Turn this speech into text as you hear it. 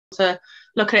to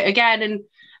look at it again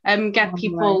and get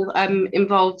people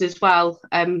involved as well.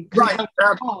 Right.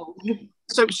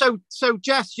 So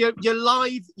Jess, you're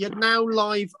live. You're now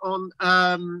live on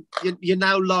you're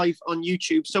now live on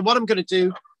YouTube. So what I'm going to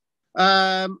do,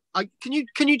 can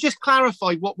you just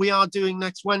clarify what we are doing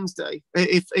next Wednesday?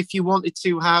 If you wanted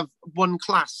to have one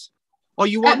class, or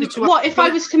you wanted to. What if I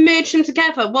was to merge them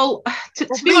together? Well, to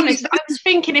be honest, I was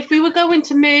thinking if we were going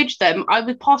to merge them, I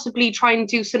would possibly try and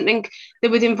do something that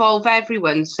would involve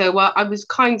everyone. So I was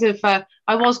kind of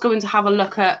I was going to have a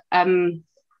look at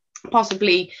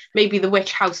possibly maybe the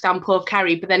witch house down Port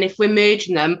Kerry, but then if we're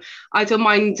merging them, I don't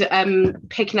mind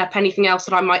picking up anything else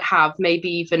that I might have,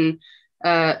 maybe even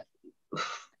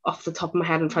off the top of my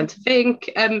head I'm trying to think,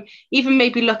 even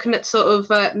maybe looking at sort of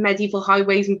medieval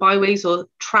highways and byways or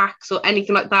tracks or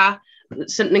anything like that,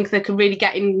 something that could really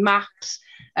get in maps,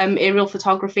 aerial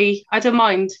photography. I don't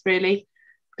mind, really. We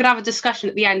could have a discussion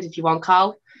at the end if you want,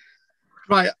 Carl.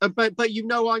 Right, but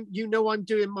I'm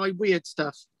doing my weird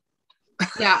stuff.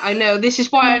 Yeah, I know. This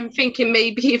is why I'm thinking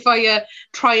maybe if I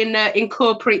try and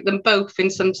incorporate them both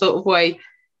in some sort of way.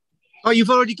 Oh,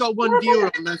 you've already got one viewer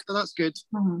on there, so that's good.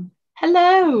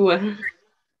 Hello.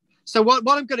 So what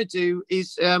I'm going to do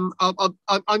is I'll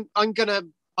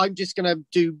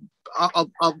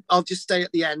just stay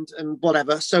at the end and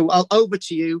whatever. So I'll over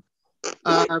to you,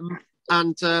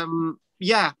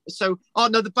 yeah. So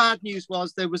the bad news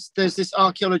was there's this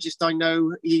archaeologist I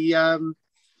know. He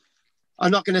I'm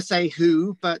not going to say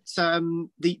who, but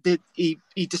he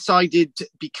decided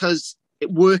because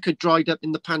work had dried up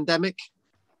in the pandemic.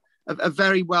 A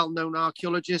very well-known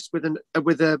archaeologist with an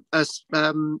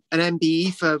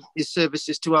MBE for his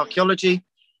services to archaeology.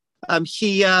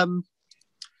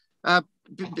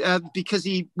 Because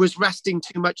he was resting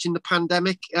too much in the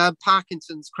pandemic,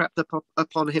 Parkinson's crept up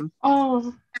upon him.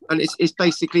 Oh, and it's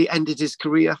basically ended his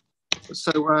career.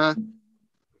 So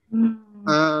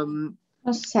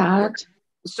that's sad.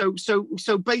 So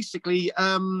basically,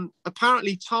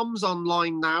 apparently Tom's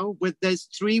online now. There's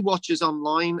 3 watchers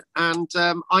online, and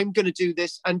I'm going to do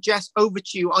this. And Jess, over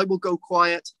to you. I will go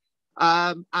quiet,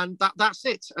 and that's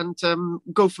it, and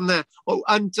go from there. Oh,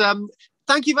 and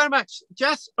thank you very much,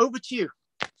 Jess. Over to you.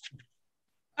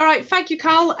 All right, thank you,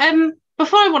 Carl.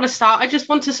 Before I want to start, I just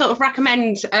want to sort of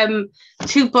recommend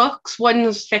 2 books.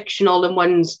 One's fictional and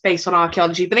one's based on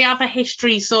archaeology, but they have a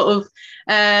history sort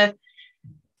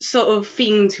of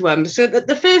theme to them. So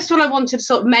the first one I wanted to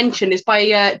sort of mention is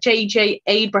by J.J.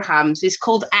 Abrahams. It's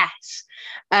called S,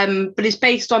 but it's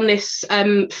based on this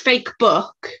fake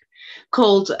book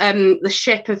called The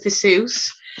Ship of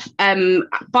Theseus, and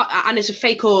it's a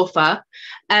fake author.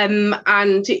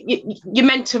 And you're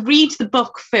meant to read the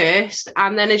book first,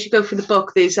 and then as you go through the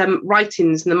book, there's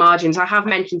writings in the margins. I have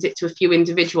mentioned it to a few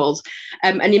individuals,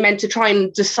 and you're meant to try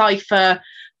and decipher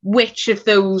which of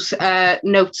those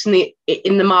notes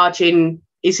in the margin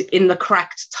is in the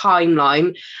correct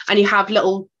timeline. And you have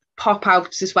little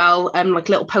pop-outs as well, like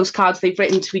little postcards they've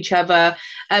written to each other.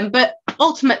 But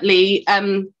ultimately,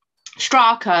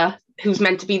 Straka, who's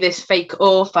meant to be this fake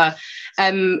author,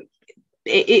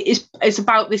 it's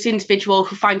about this individual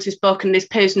who finds this book, and this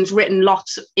person's written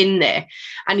lots in there,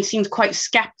 and he seems quite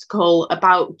skeptical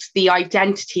about the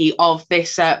identity of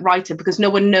this writer because no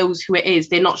one knows who it is.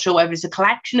 They're not sure whether it's a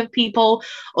collection of people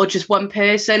or just one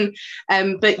person,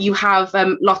 but you have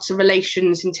lots of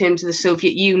relations in terms of the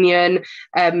Soviet Union,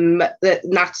 the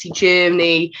Nazi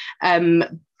Germany,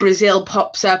 Brazil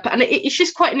pops up, and it's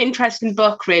just quite an interesting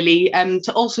book, really,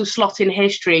 to also slot in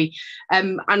history.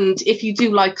 And if you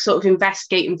do like sort of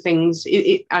investigating things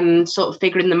and sort of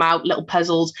figuring them out, little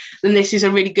puzzles, then this is a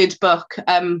really good book.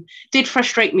 Did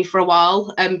frustrate me for a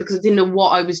while because I didn't know what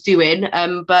I was doing,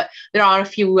 but there are a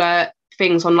few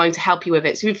things online to help you with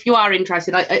it. So if you are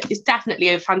interested, it's definitely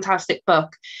a fantastic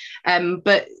book.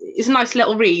 But it's a nice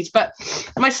little read. But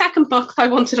my second book I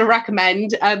wanted to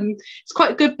recommend, it's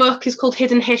quite a good book. It's called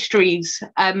Hidden Histories.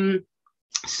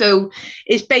 So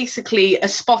it's basically a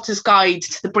spotter's guide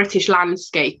to the British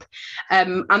landscape.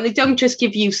 And they don't just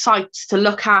give you sites to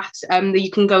look at that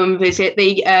you can go and visit.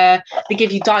 They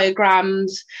give you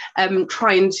diagrams,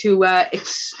 trying to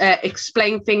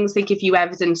explain things. They give you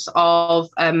evidence of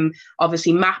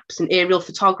obviously maps and aerial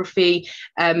photography,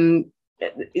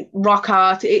 rock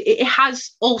art. It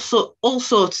has all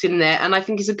sorts in there, and I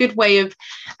think it's a good way of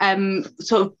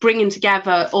sort of bringing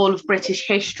together all of British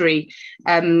history,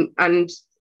 and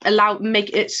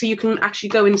make it so you can actually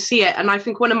go and see it. And I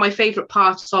think one of my favorite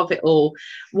parts of it all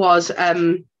was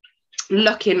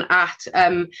looking at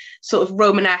sort of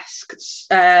Romanesque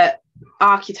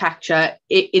architecture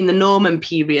in the Norman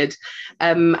period,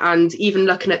 and even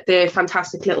looking at the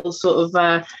fantastic little sort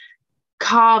of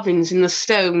carvings in the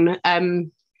stone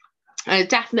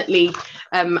definitely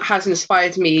has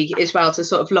inspired me as well to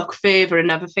sort of look further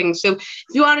and other things. So if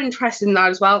you are interested in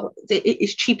that as well,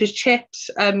 it's cheap as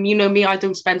chips. You know me, I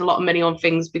don't spend a lot of money on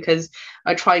things because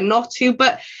I try not to,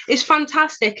 but it's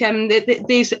fantastic.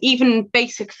 There's even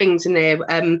basic things in there.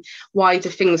 Why do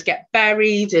things get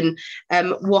buried, and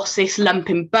what's this lump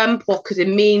and bump, what could it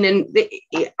mean? And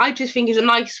I just think it's a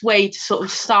nice way to sort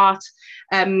of start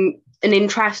an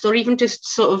interest, or even just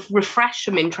sort of refresh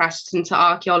some interest into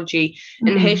archaeology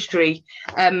and history.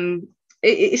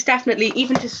 It's definitely,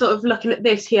 even just sort of looking at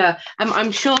this here,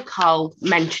 I'm sure Karl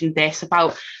mentioned this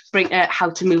about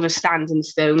how to move a standing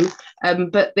stone,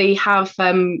 but they have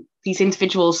these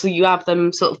individuals, so you have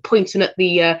them sort of pointing at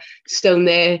the stone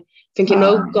there, thinking,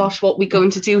 oh gosh, what are we going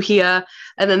to do here?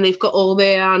 And then they've got all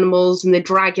their animals and they're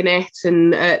dragging it,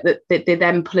 and they're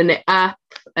then pulling it up,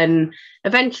 and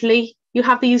eventually you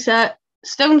have these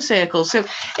stone circles. So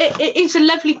it's a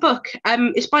lovely book.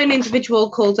 It's by an individual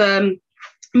called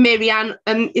Marianne.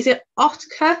 Is it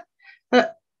Otka?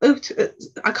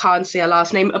 I can't say her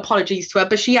last name. Apologies to her,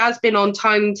 but she has been on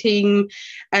Time Team.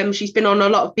 She's been on a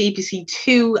lot of BBC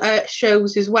Two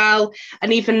shows as well,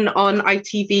 and even on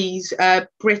ITV's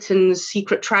Britain's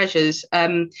Secret Treasures.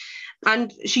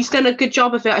 And she's done a good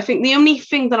job of it. I think the only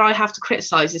thing that I have to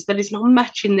criticise is that there's not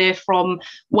much in there from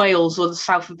Wales or the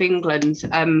south of England.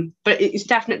 But it's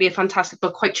definitely a fantastic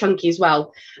book, quite chunky as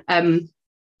well,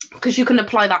 because you can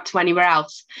apply that to anywhere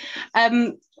else.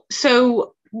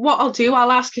 So what I'll do,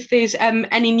 I'll ask if there's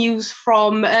any news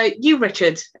from you,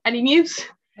 Richard. Any news?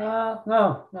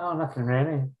 No, nothing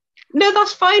really. No,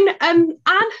 that's fine. Anne?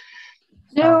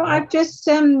 No, I've just,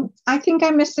 I think I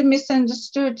must have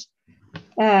misunderstood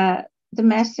the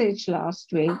message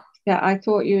last week, that I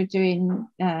thought you were doing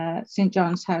St.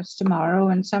 John's House tomorrow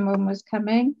and someone was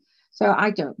coming. So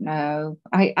I don't know.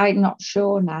 I'm not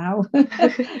sure now. No,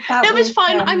 it's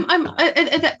fine.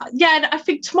 I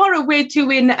think tomorrow we're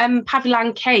doing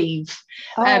Pavilan Cave.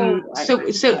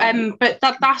 But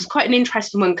that's quite an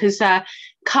interesting one, because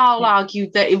Karl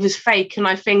argued that it was fake, and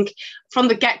I think from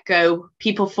the get-go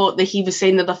people thought that he was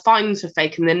saying that the finds are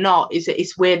fake, and they're not.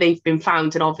 It's where they've been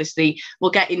found, and obviously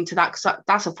we'll get into that because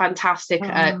that's a fantastic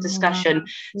discussion.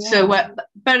 Yeah. So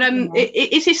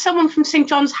is there someone from St.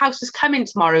 John's House is coming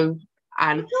tomorrow,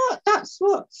 Anne? That's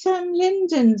what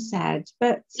Lyndon said,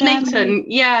 but Leighton,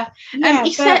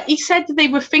 he said that they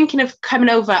were thinking of coming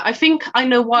over. I think I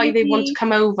know why they want to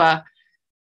come over.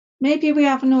 Maybe we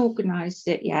haven't organised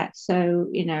it yet, so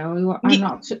I'm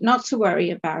not to worry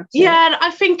about it. Yeah,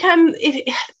 I think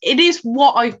it is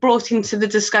what I've brought into the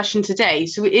discussion today.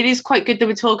 So it is quite good that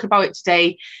we're talking about it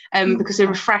today, because it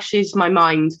refreshes my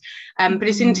mind. But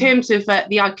it's in terms of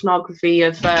the iconography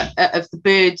of the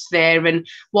birds there and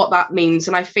what that means.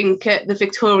 And I think the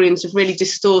Victorians have really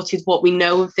distorted what we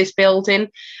know of this building,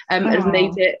 and have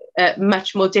made it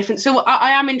much more different. So I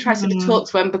am interested to talk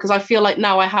to them, because I feel like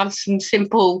now I have some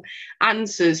simple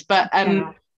answers. But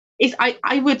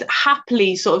I would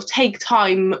happily sort of take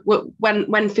time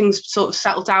when things sort of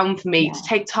settle down for me, to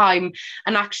take time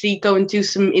and actually go and do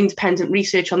some independent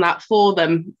research on that for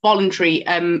them, voluntary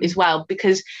as well,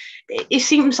 because it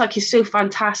seems like it's so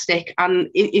fantastic, and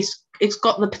it's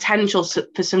got the potential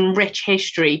for some rich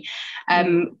history,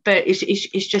 but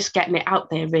it's just getting it out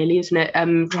there, really, isn't it?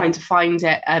 Trying to find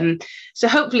it. So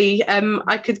hopefully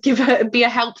I could be a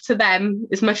help to them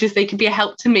as much as they could be a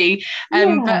help to me.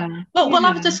 But we'll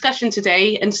have a discussion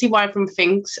today and see what everyone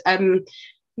thinks.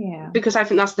 Because I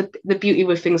think that's the beauty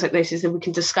with things like this, is that we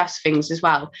can discuss things as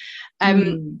well.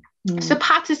 So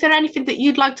Pat, is there anything that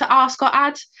you'd like to ask or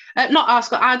add? Not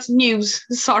ask or add, news.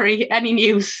 Sorry, any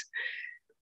news?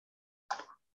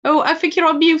 Oh, I think you're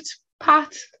on mute,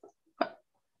 Pat.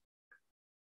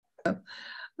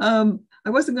 I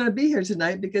wasn't going to be here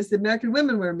tonight because the American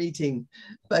women were meeting,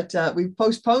 but we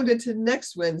postponed it to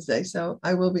next Wednesday, so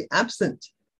I will be absent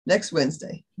next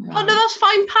Wednesday. Oh, no, that's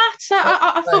fine, Pat.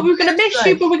 I thought we were going to miss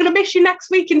you, but we're going to miss you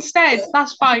next week instead.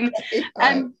 That's fine.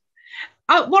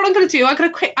 What I'm going to do, I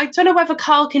don't know whether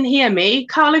Karl can hear me.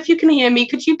 Karl, if you can hear me,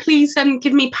 could you please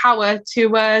give me power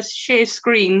to share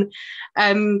screen?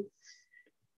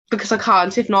 Because I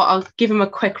can't. If not, I'll give him a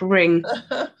quick ring.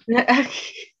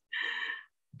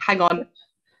 Hang on.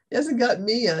 He hasn't got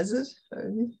me, has it? Or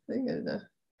anything? I don't know.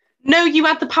 No, you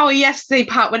had the power yesterday,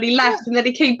 Pat, when he left, and then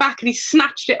he came back and he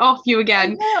snatched it off you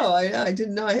again. No, I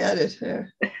didn't know I had it. Yeah.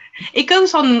 It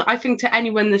goes on, I think, to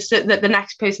anyone that the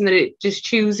next person that it just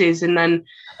chooses, and then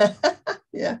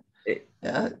yeah,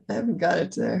 I haven't got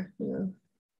it there. Yeah.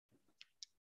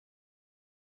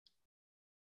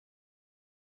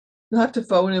 I'll have to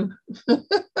phone him.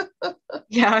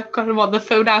 Yeah, I've got him on the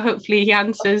phone now. Hopefully he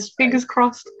answers. Fingers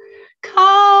crossed.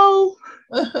 Carl!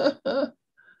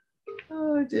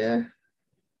 Oh dear.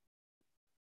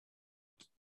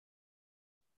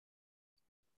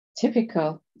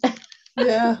 Typical.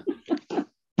 Yeah,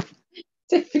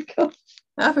 Typical.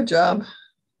 half a job.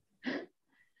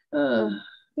 Yeah.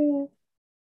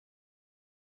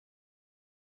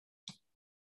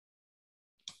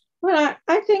 Well,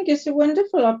 I think it's a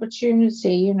wonderful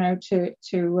opportunity, you know, to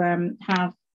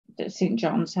have the St.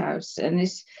 John's House, and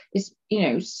it's you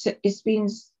know it's been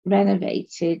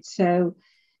renovated, so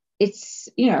it's,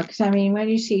 you know, because I mean when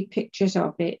you see pictures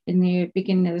of it in the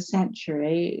beginning of the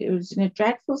century, it was in a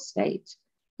dreadful state.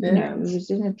 You know, it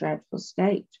was in a dreadful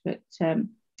state, but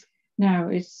now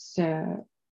it's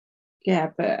yeah,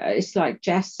 but it's like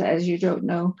Jess says, you don't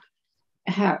know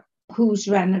who's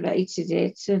renovated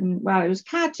it, and well, it was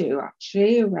Cadu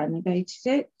actually who renovated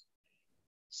it.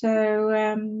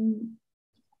 So,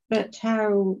 but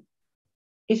how,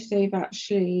 if they've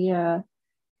actually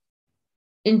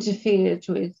interfered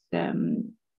with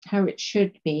how it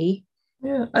should be.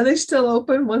 Yeah. Are they still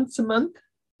open once a month?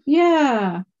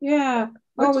 Yeah, yeah.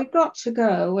 Well, we've got to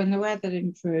go when the weather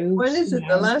improves. When is it?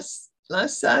 The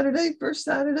last Saturday, first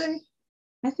Saturday?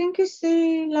 I think it's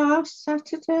the last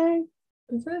Saturday.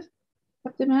 Is it?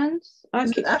 Of the month.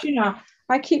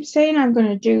 I keep saying I'm going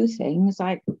to do things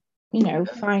like, you know,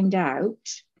 find out,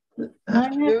 and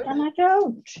I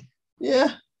don't.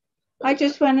 Yeah. I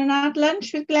just went and had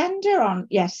lunch with Glenda on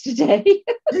yesterday.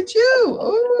 Did you?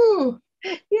 Oh.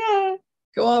 Yeah.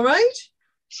 Go all right?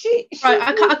 Right,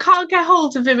 I can't get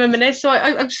hold of him a minute, so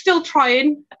I'm still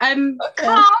trying. Okay.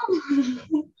 Carl!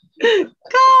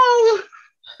 Carl!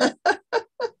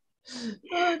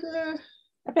 Oh dear.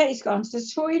 I bet he's gone to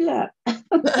the toilet.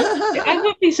 I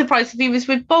would be surprised if he was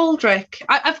with Baldrick.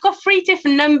 I've got 3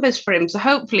 different numbers for him, so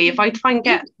hopefully if I try and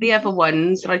get the other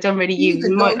ones that I don't really use,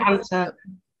 he might answer.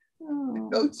 The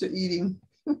goats are eating.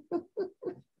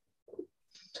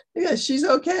 Yeah, she's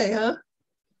okay, huh?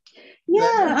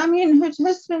 Yeah, I mean, her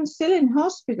husband's still in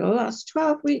hospital. That's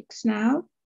 12 weeks now.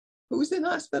 Who's in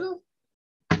hospital?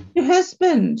 Your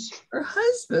husband. Her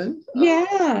husband? Oh.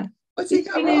 Yeah. What's he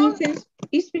got wrong?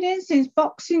 He's been in since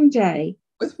Boxing Day.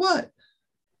 With what?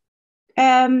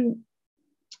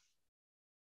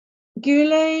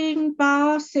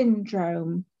 Guillain-Barré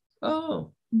syndrome.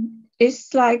 Oh.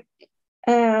 It's like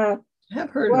I have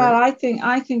heard well, of it.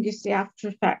 I think it's the after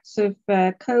effects of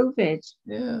COVID.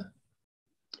 Yeah.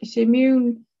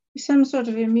 It's some sort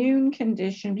of immune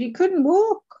condition. But he couldn't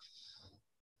walk.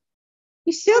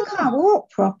 He still can't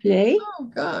walk properly. Oh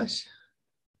gosh.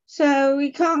 So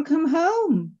he can't come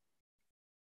home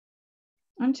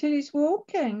until he's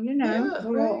walking, you know,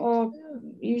 or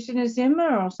using a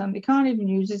Zimmer or something. He can't even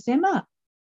use a Zimmer.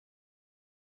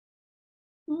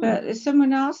 But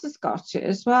someone else has got it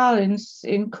as well in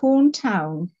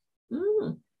Corntown.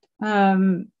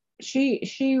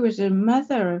 She was a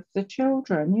mother of the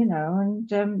children, you know,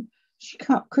 and she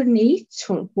couldn't eat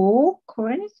or walk or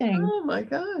anything. Oh my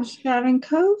gosh. She's having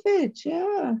COVID,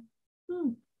 yeah.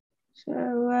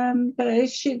 So, but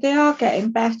they are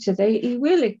getting better. He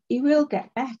will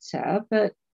get better,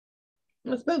 but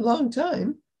it's been a long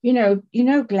time. You know,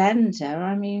 Glenda.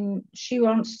 I mean, she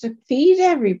wants to feed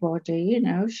everybody. You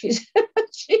know,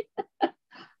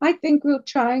 I think we'll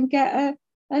try and get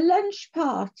a lunch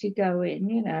party going.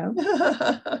 You know,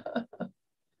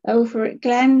 over at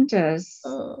Glenda's.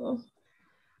 Oh.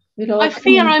 I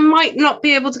fear I might not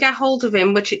be able to get hold of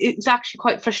him, which is actually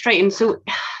quite frustrating. So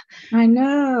I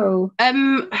know.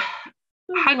 Hang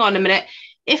on a minute.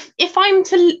 If I'm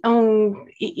to,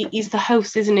 he's the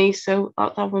host, isn't he? So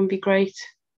that wouldn't be great.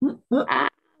 Hang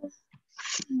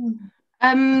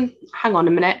on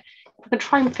a minute. I could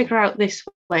try and figure out this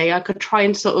way. I could try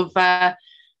and sort of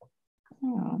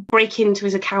break into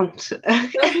his account.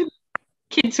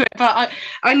 Into it, but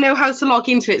I know how to log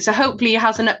into it, so hopefully he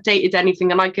hasn't updated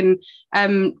anything and I can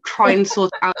try and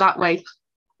sort it out that way.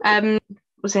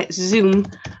 Was it Zoom?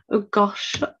 Oh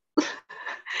gosh.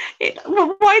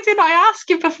 Why didn't I ask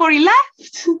him before he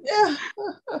left? Yeah.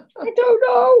 I don't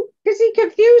know, because he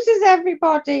confuses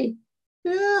everybody.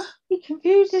 Yeah. He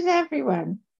confuses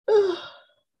everyone.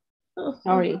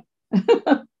 Sorry.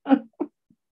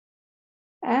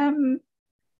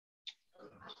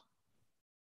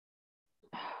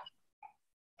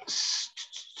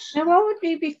 Now, what would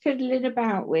we be fiddling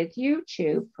about with?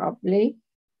 YouTube, probably.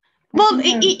 Well,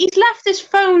 he's left his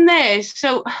phone there,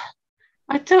 so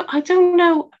I don't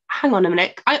know. Hang on a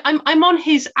minute. I'm on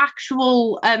his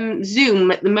actual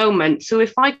Zoom at the moment, so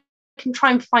if I can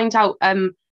try and find out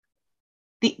the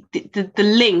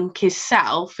link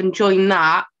itself and join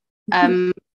that,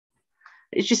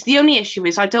 It's just the only issue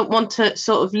is I don't want to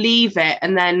sort of leave it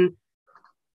and then,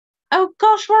 oh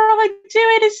gosh, what am I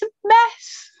doing? It's a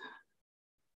mess.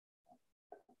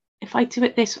 If I do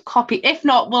it this copy, if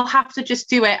not, we'll have to just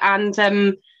do it,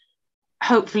 and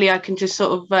hopefully I can just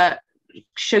sort of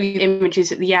show you the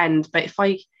images at the end. But if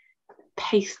I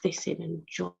paste this in and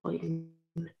join,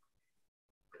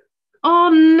 oh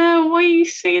no, what are you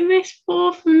saying this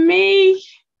for me?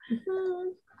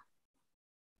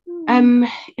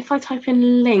 If I type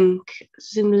in link,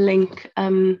 Zoom link,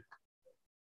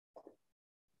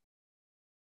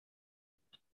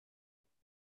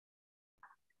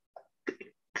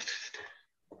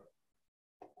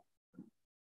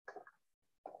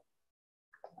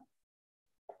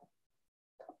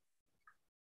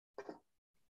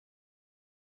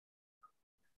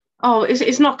 oh,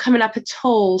 it's not coming up at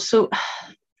all. So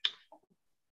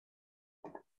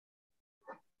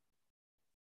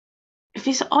if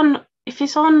it's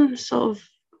on sort of,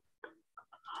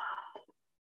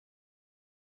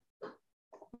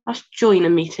 let's join a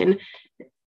meeting.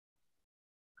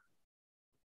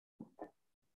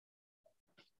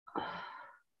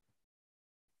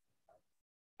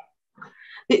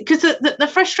 Because the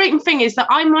frustrating thing is that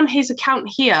I'm on his account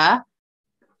here,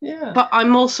 Yeah. but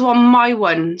I'm also on my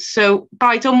one. So, but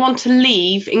I don't want to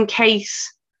leave in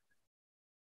case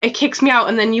it kicks me out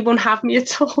and then you won't have me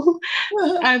at all.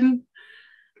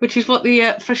 Which is what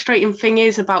the frustrating thing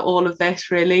is about all of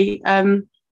this, really. Are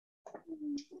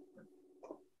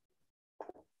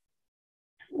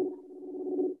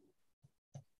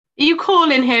you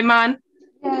calling here, man?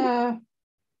 Yeah.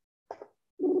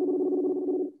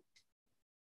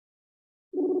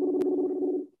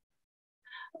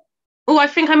 Oh, I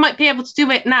think I might be able to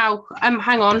do it now.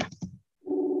 Hang on.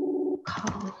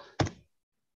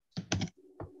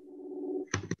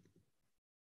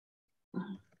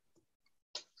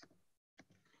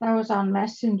 That was on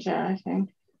Messenger, I think.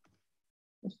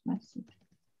 Just Messenger.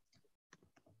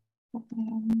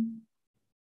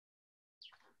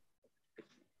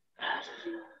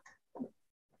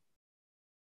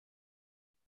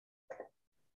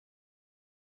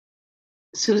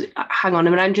 So hang on a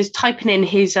minute, I'm just typing in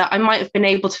his, I might have been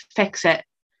able to fix it.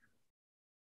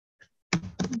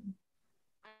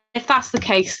 If that's the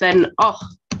case, then, oh,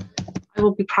 I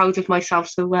will be proud of myself.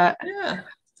 So yeah,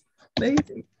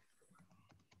 amazing.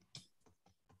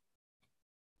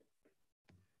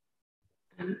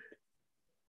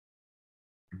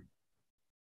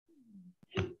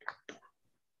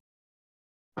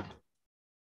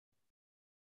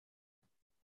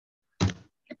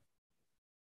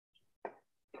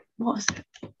 What is it?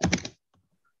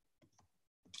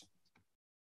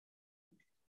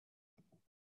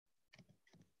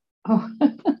 Oh,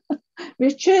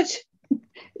 Richard,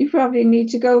 you probably need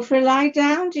to go for a lie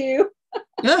down, do you?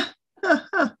 Yeah. How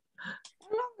long have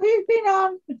you been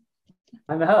on?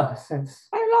 I know, since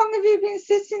How long have you been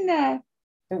sitting there?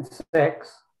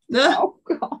 6. Oh,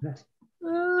 God.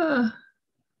 Ah.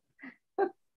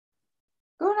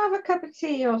 Go and have a cup of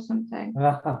tea or something.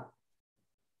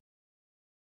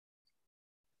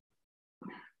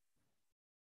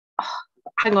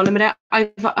 Hang on a minute.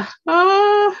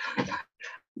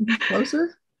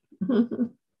 Closer. And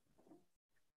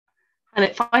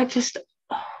if I just,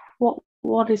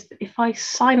 what is, if I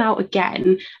sign out again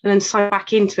and then sign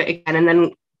back into it again and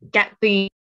then get the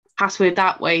password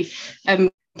that way,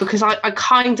 because I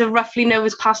kind of roughly know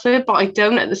his password, but I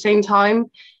don't at the same time.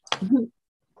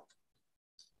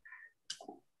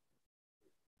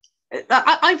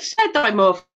 I've said that I'm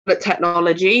more at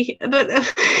technology, but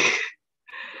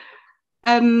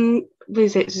what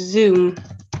is it? Zoom,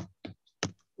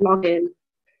 log in,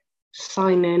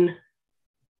 sign in.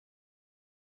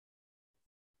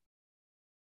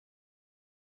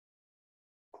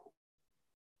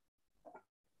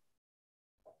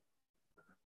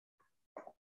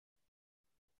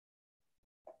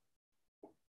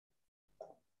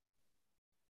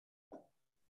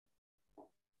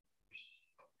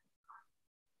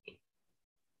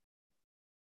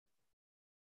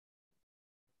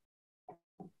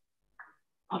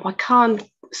 Oh, I can't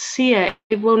see it.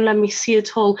 It won't let me see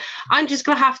at all. I'm just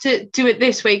going to have to do it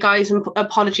this way, guys, and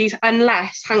apologies.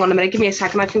 Unless, hang on a minute, give me a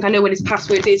second. I think I know what his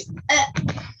password is.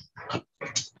 Just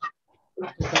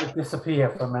going to disappear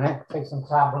for a minute, take some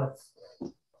tablets.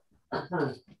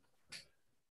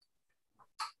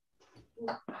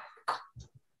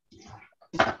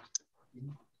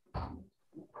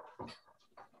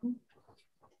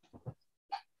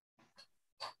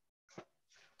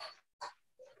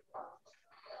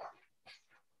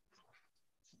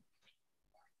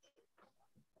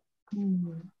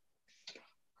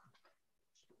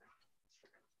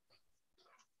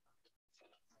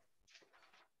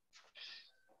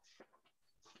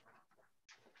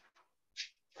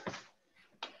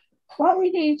 What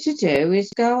we need to do is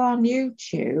go on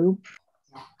YouTube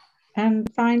and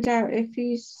find out if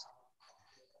he's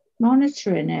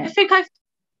monitoring I it. think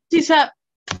there's a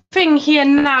thing here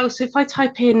now. So if I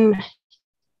type in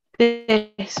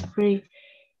this free,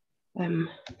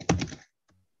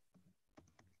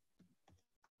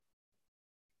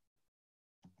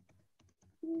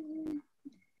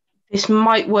 this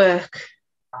might work.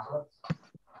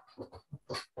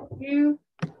 You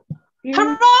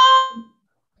Hurrah!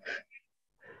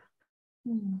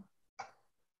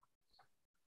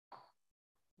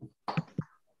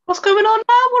 What's going on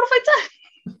now? What have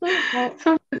I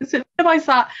done? So minimize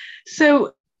that. So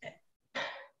have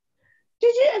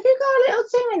you got a little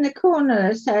thing in the corner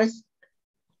that says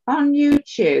on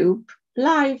YouTube,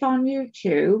 live on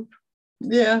YouTube?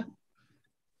 Yeah.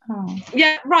 Oh.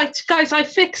 Yeah, right, guys, I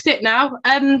fixed it now.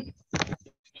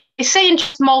 It's saying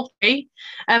just multi,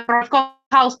 but I've got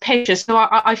Carl's picture, so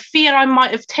I fear I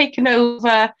might have taken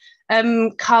over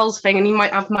Carl's thing, and he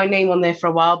might have my name on there for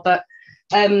a while, but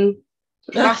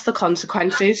that's the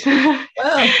consequences. Well,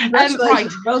 congratulations. Right.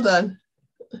 Well done.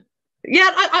 Yeah,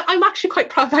 I'm actually quite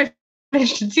proud that I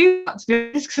managed to do that, to be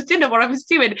honest, because I didn't know what I was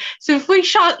doing. So if we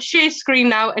share screen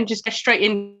now and just get straight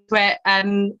into it,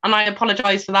 and I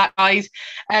apologise for that, guys,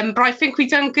 but I think we've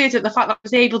done good at the fact that I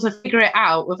was able to figure it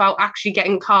out without actually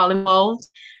getting Carl involved.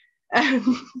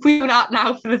 We do that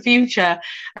now for the future,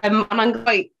 and I'm going to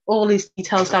write all these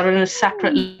details down in a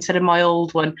separate instead of my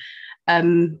old one.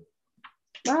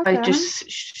 Well I done.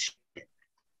 just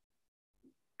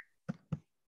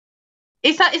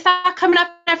is that coming up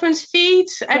on everyone's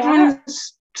feeds,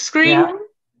 everyone's screen?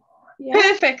 Yeah.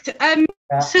 Perfect.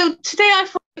 So today I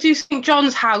thought I'd do St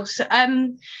John's House.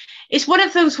 It's one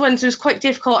of those ones that was quite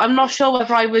difficult. I'm not sure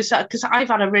whether I was, because I've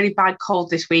had a really bad cold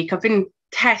this week. I've been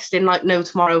testing like no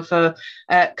tomorrow for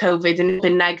COVID, and it's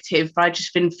been negative, but I've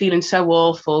just been feeling so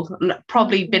awful, and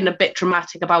probably been a bit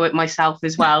dramatic about it myself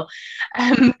as well.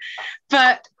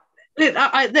 But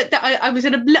I was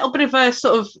in a little bit of a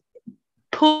sort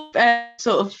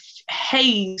of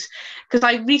haze, because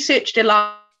I researched it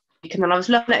last week, and then I was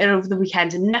looking at it over the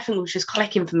weekend, and nothing was just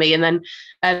clicking for me. And then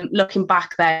looking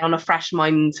back there on a fresh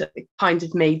mind, it kind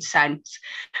of made sense.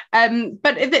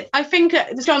 But I think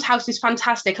the John's House is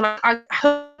fantastic, and I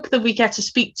hope that we get to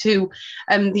speak to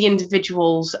the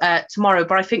individuals tomorrow.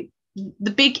 But I think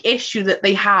the big issue that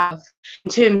they have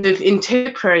in terms of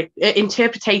interpreting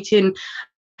the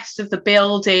rest of the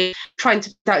building, trying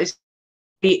to find out is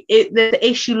the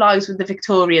issue lies with the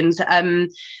Victorians. They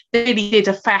really did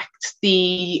affect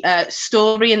the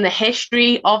story and the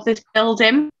history of this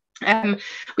building.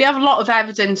 We have a lot of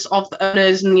evidence of the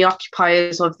owners and the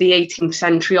occupiers of the 18th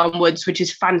century onwards, which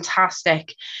is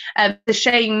fantastic. The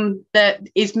shame that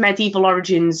is medieval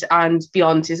origins and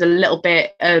beyond is a little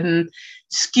bit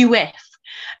skew-if.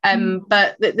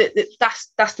 But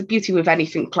that's the beauty with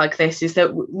anything like this, is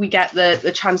that we get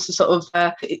the chance to sort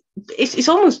of it's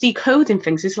almost decoding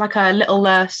things. It's like a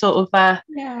little sort of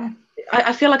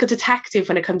I feel like a detective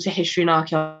when it comes to history and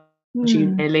archaeology,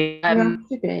 really. You have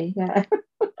to be, yeah.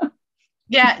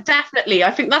 Yeah, definitely.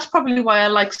 I think that's probably why I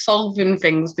like solving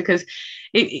things, because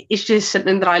it's just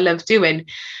something that I love doing.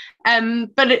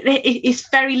 But it's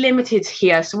very limited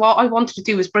here. So what I wanted to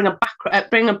do was bring a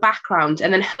background,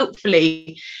 and then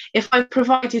hopefully, if I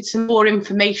provided some more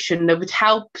information that would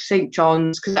help St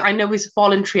John's, because I know it's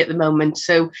voluntary at the moment,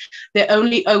 so they're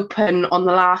only open on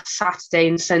the last Saturday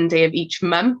and Sunday of each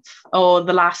month, or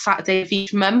the last Saturday of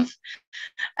each month.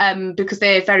 Because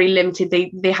they're very limited.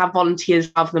 They have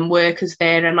volunteers rather than workers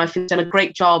there, and I think they've done a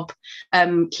great job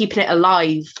keeping it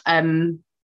alive.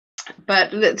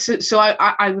 But so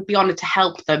I would be honoured to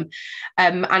help them,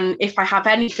 and if I have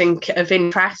anything of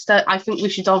interest, I think we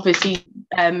should obviously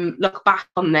look back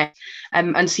on this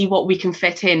and see what we can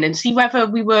fit in, and see whether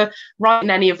we were right in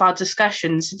any of our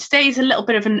discussions. Today is a little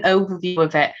bit of an overview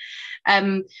of it.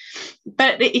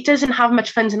 But it doesn't have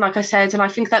much funding, like I said, and I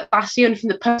think that's the only thing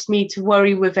that puts me to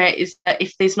worry with it, is that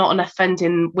if there's not enough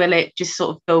funding, will it just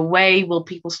sort of go away? Will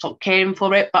people stop caring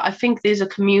for it? But I think there's a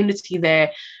community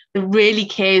there that really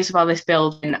cares about this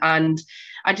building, and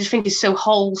I just think it's so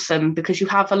wholesome, because you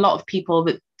have a lot of people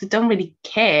that don't really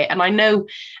care. And I know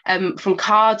from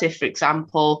Cardiff, for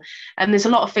example, and there's a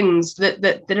lot of things that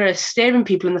are staring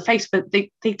people in the face, but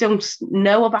they don't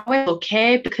know about it or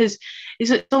care, because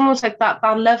it's almost like that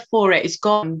love for it is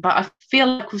gone. But I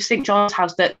feel like with St John's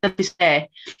House that is there.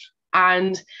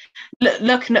 And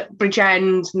looking at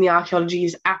Bridgend and the archaeology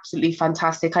is absolutely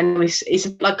fantastic. I know it's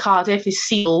like Cardiff is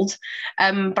sealed,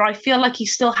 but I feel like you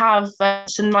still have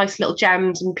some nice little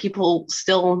gems, and people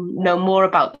still know more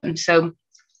about them. So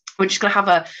we're just going to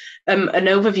have an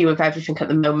overview of everything at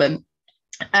the moment.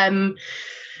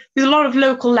 There's a lot of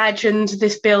local legend.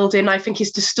 This building, I think,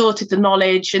 has distorted the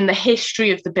knowledge and the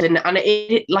history of the building. And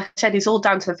it, like I said, is all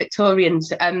down to the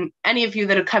Victorians. Any of you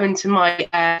that are coming to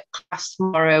my class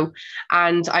tomorrow,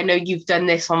 and I know you've done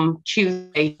this on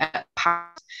Tuesday,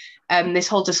 this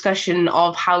whole discussion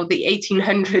of how the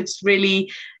 1800s really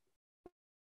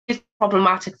is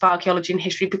problematic for archaeology and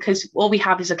history, because all we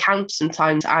have is accounts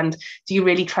sometimes, and do you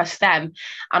really trust them?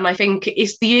 And I think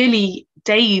it's the early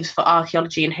days for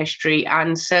archaeology and history,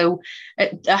 and so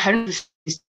 100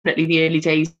 is definitely the early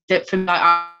days. For me,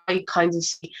 I kind of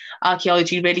see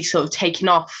archaeology really sort of taking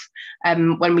off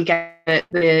when we get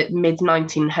the mid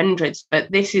 1900s,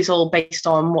 but this is all based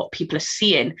on what people are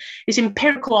seeing. It's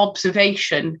empirical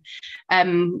observation,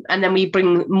 and then we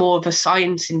bring more of a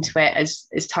science into it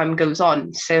as time goes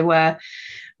on. So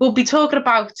we'll be talking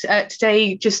about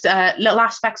today just little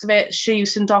aspects of it, show you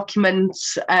some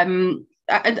documents, and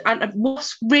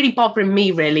what's really bothering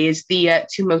me really is the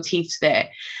two motifs there,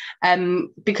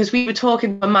 because we were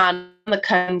talking to a man that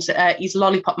comes, he's a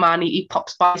lollipop man, he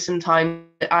pops by sometimes.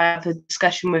 I have a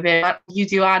discussion with him, you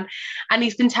do, Anne, and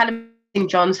he's been telling me in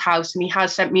John's house, and he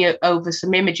has sent me over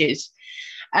some images,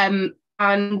 and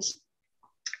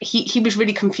he was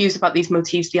really confused about these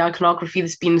motifs, the iconography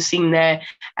that's been seen there,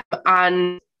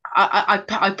 and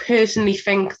I personally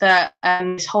think that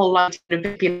this whole line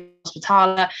of being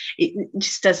hospitaler, it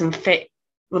just doesn't fit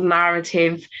the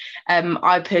narrative.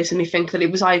 I personally think that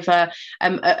it was either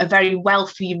a very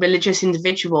wealthy religious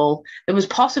individual that was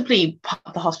possibly part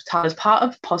of the hospitalers, part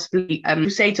of possibly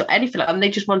crusades or anything like that, and they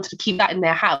just wanted to keep that in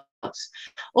their house.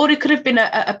 Or it could have been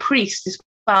a priest as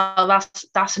well.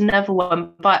 That's another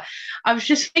one. But I was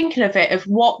just thinking of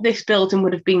what this building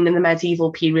would have been in the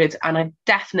medieval period, and I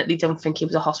definitely don't think it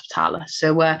was a hospitaler.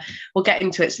 So we'll get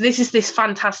into it. So this is this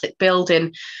fantastic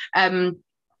building. And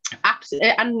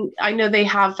I know they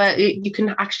have, you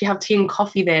can actually have tea and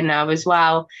coffee there now as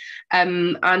well.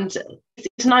 And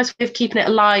it's a nice way of keeping it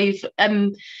alive.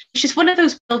 It's just one of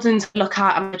those buildings I look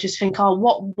at and I just think, oh,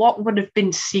 what would have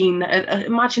been seen?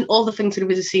 Imagine all the things that we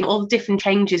would have seen, all the different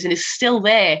changes, and it's still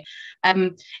there.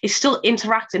 It's still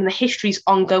interacting. The history's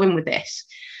ongoing with this.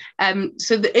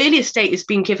 So the earliest date has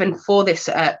been given for this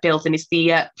building is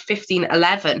the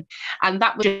 1511, and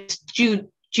that was just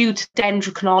due to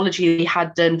dendrochronology they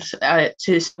had done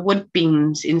to wood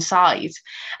beams inside.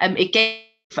 It gave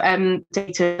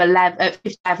date of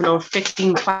 1511 or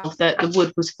 1512 that the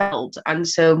wood was felled, and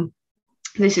so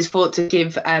this is thought to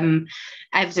give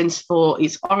evidence for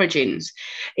its origins.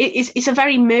 It's a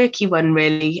very murky one,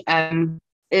 really,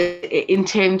 in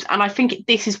terms, and I think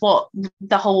this is what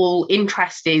the whole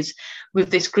interest is with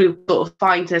this group, sort of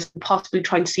find us possibly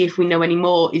trying to see if we know any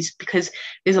more, is because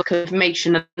there's a lot of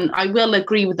information. And I will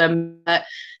agree with them that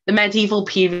the medieval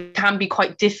period can be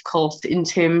quite difficult in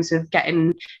terms of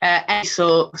getting any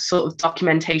sort of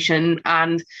documentation,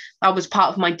 and that was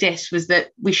part of my diss, was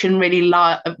that we shouldn't really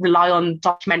rely on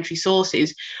documentary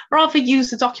sources, rather use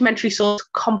the documentary source to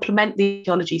complement the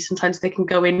archaeology. Sometimes they can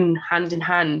go in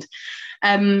hand.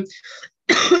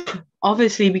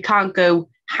 Obviously we can't go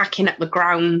hacking at the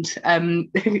ground.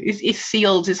 It's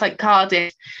sealed. It's like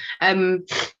Cardiff.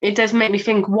 It does make me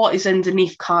think, what is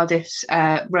underneath Cardiff's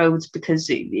roads, because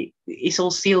it's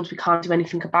all sealed. We can't do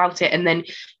anything about it. And then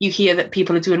you hear that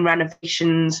people are doing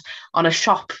renovations on a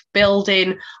shop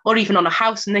building or even on a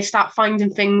house, and they start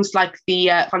finding things like the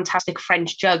fantastic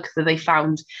French jug that they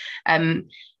found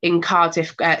in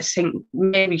Cardiff, St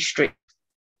Mary Street.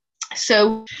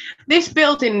 So this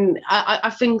building, I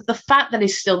think the fact that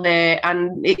it's still there,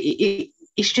 and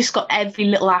it's just got every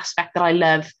little aspect that I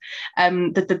love.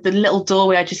 The little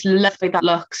doorway, I just love the way that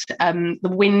looks. The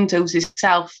windows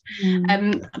itself.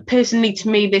 Personally, to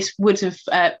me, this would have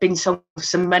been some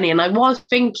money. And I was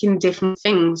thinking different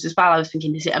things as well. I was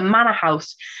thinking, is it a manor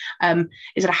house?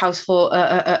 Is it a house for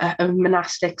a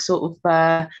monastic sort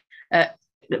of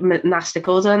monastic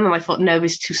order? And then I thought, no,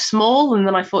 it's too small. And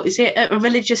then I thought, is it a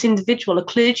religious individual, a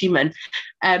clergyman?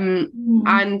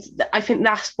 And I think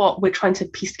that's what we're trying to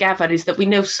piece together, is that we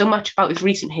know so much about his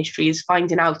recent history, is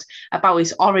finding out about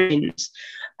his origins.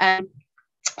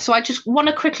 So I just want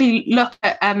to quickly look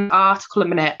at an article a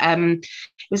minute. It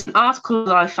was an article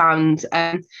that I found.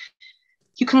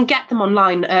 You can get them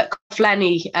online.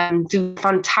 Lenny do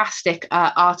fantastic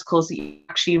articles that you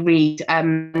actually read.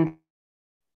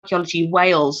 Archaeology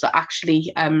Wales that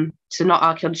actually, so not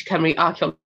Archaeology Cymru,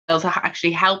 Archaeology Wales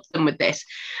actually helped them with this.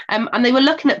 And they were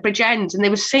looking at Bridgend, and they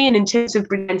were saying, in terms of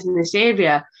Bridgend in this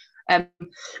area,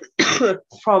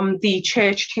 from the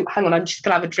church to, hang on, I'm just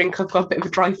going to have a drink, I've got a bit of a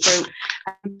dry throat.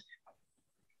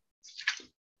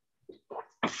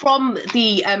 from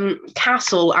the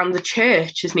castle and the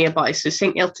church is nearby. So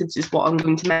St. Iltyd's is what I'm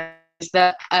going to mention. Is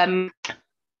that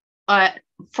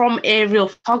from aerial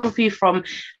photography, from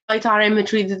lidar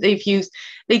imagery that they've used,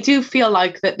 they do feel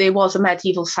like that there was a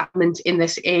medieval settlement in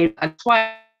this area. And that's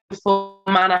why for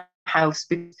manor house,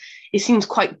 because it seems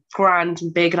quite grand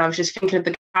and big. And I was just thinking of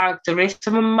the characteristics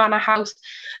of a manor house.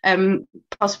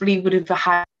 Possibly would have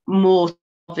had more,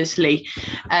 obviously,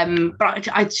 but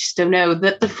I just don't know.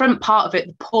 The front part of it,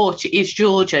 the porch, is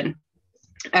Georgian.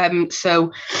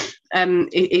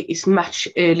 It's much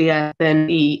earlier than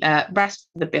the rest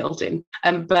of the building,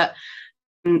 but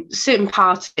certain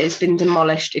parts has been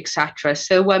demolished, etc.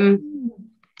 So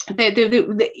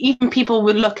even people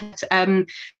would look at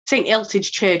St. Iltyd's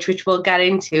Church, which we'll get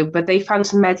into, but they found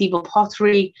some medieval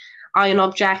pottery, iron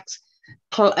objects,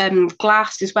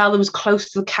 glass as well that was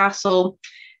close to the castle,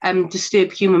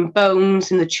 disturbed human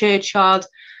bones in the churchyard.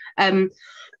 And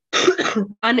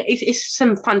it's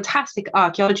some fantastic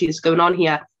archaeology that's going on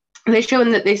here. They're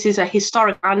showing that this is a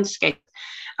historic landscape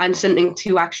and something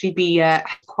to actually be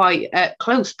quite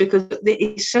close, because it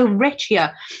is so rich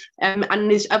here. And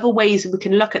there's other ways that we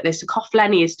can look at this. The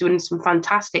Coughleni is doing some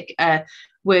fantastic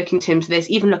work in terms of this,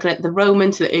 even looking at the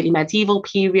Roman to the early medieval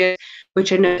period,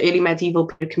 which I know early medieval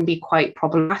period can be quite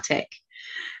problematic.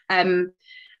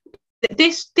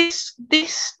 This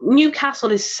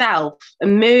Newcastle itself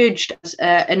emerged as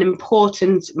an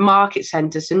important market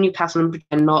centre. So Newcastle in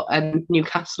Britain, not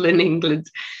Newcastle in England.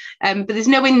 But there's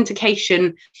no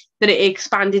indication that it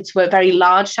expanded to a very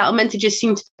large settlement. It just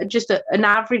seemed just an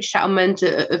average settlement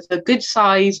of a good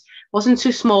size. Wasn't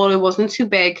too small, it wasn't too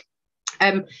big.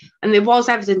 And there was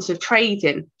evidence of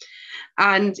trading.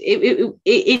 And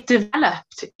it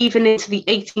developed even into the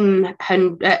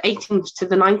 18th to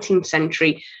the 19th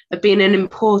century of being an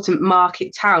important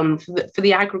market town for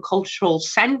the agricultural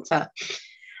centre.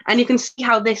 And you can see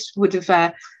how this would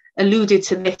have alluded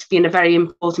to this being a very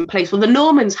important place. Well, the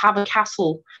Normans have a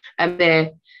castle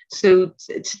there. So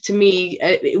to me,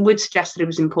 it would suggest that it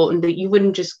was important, that you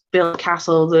wouldn't just build a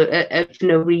castle for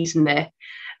no reason there.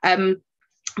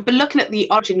 But looking at the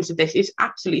origins of this is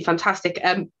absolutely fantastic.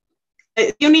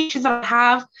 The only issue that I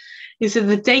have is that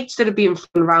the dates that are being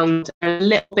thrown around are a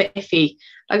little bit iffy.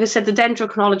 Like I said, the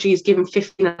dendrochronology is given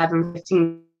 1511,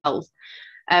 1512.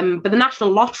 But the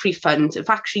National Lottery Fund have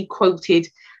actually quoted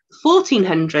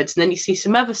 1400s, and then you see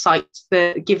some other sites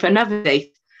that give another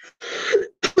date.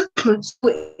 So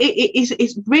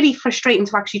it's really frustrating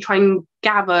to actually try and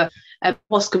gather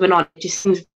what's going on. It just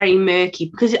seems very murky,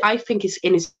 because I think it's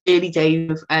in its early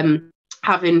days of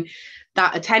having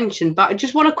that attention. But I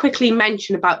just want to quickly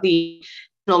mention about the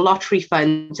National Lottery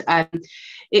Fund.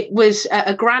 It was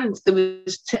a grant that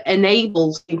was to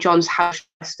enable St. John's House.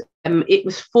 It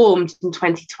was formed in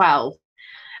 2012,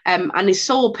 and its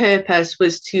sole purpose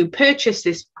was to purchase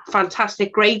this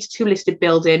fantastic Grade 2 listed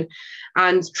building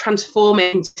and transform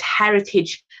it into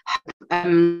heritage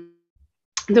that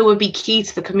would be key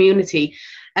to the community.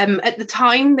 At the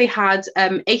time, they had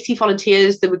 80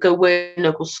 volunteers that would go work in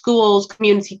local schools,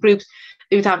 community groups.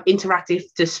 They would have interactive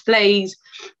displays,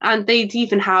 and they'd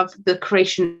even have the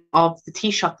creation of the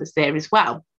tea shop that's there as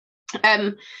well.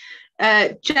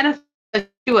 Jennifer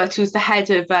Stewart, who's the head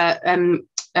of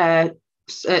the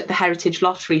Heritage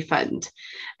Lottery Fund,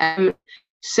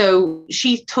 so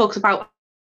she talks about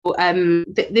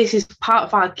this is part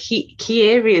of our key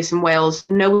areas in Wales,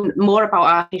 knowing more about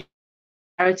our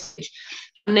heritage.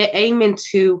 And they're aiming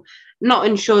to not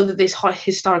ensure that this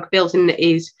historic building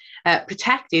is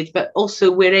protected, but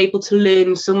also we're able to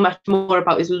learn so much more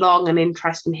about its long and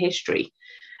interesting history.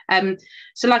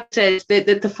 So like I said,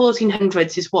 the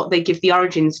 1400s is what they give the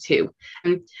origins to.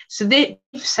 So they've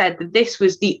said that this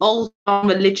was the old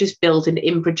religious building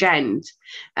in Bridgend.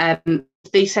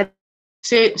 They said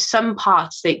some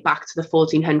parts date back to the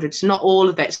 1400s, not all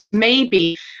of it.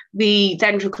 Maybe the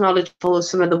dendrochronology for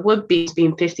some of the would-be's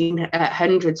being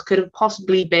 1500s could have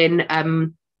possibly been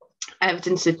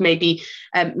evidence of maybe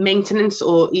maintenance,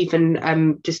 or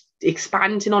even just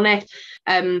expanding on it.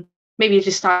 Maybe it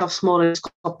just started off small and it's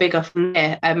got bigger from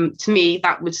there. To me,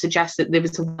 that would suggest that there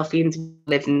was a wealthy individual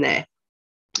living there.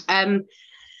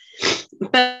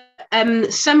 But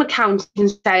some accounts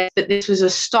said that this was a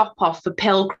stop-off for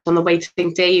pilgrims on the way to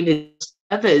St. David's.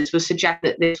 Others would suggest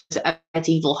that this was a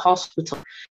medieval hospital.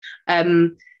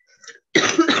 And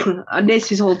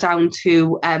this is all down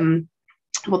to the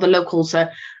locals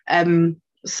are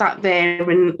sat there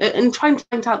and trying to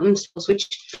find out themselves, which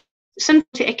sometimes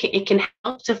it can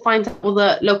help to find out what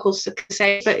the locals can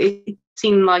say, but it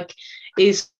seemed like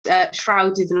is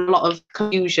shrouded in a lot of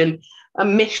confusion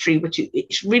and mystery, which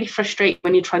it's really frustrating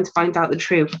when you're trying to find out the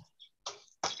truth.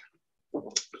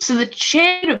 So the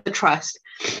chair of the trust,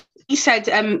 he said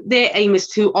their aim is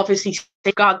to obviously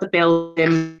safeguard the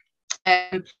building,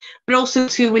 but also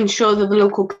to ensure that the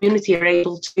local community are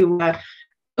able to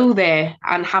go there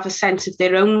and have a sense of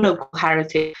their own local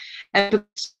heritage.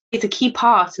 Because it's a key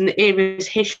part in the area's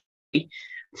history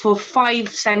for 5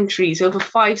 centuries, over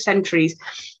 5 centuries,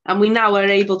 and we now are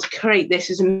able to create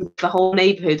this as the whole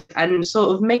neighbourhood and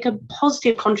sort of make a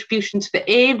positive contribution to the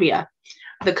area,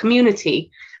 the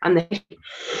community, and the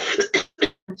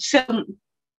so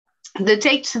the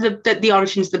dates of the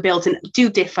origins of the building do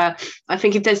differ. I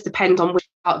think it does depend on which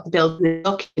part of the building you're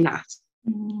looking at.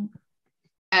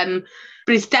 But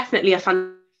it's definitely a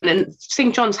fun. And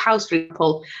St John's House, for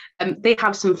example, they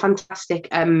have some fantastic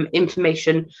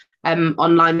information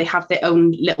online. They have their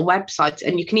own little website,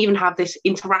 and you can even have this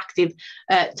interactive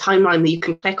timeline that you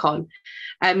can click on.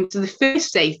 So the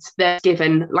first date they're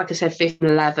given, like I said,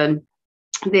 1511.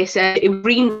 This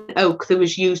green oak that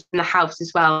was used in the house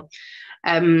as well,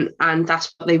 and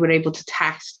that's what they were able to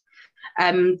test.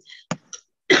 And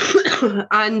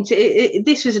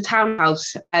this was a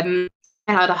townhouse. It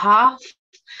had a hearth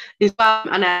as well,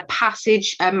 and a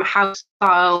passage, house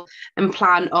style and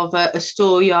plan of a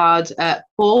storeyard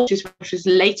porch, which was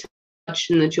later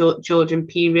in the Georgian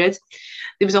period.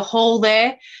 There was a hall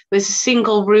there. There's a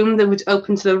single room that would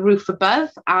open to the roof above,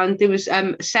 and there was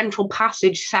a central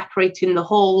passage separating the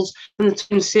halls from the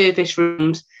twin service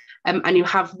rooms. And you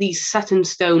have these set-in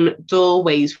stone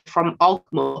doorways from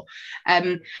Ogmore.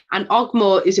 And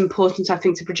Ogmore is important, I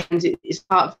think, to present. It's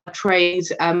part of the trades,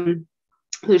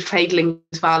 the trade link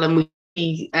as well, and we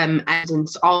see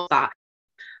evidence of that.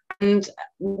 And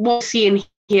what we're seeing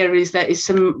here is there is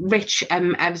some rich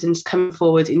evidence coming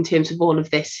forward in terms of all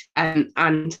of this,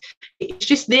 and it's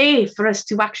just there for us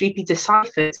to actually be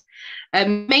deciphered.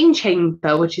 Main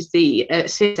chamber, which is the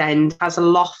south end, has a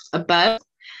loft above,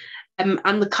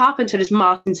 and the carpenter is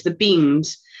marked into the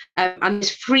beams, and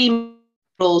there's 3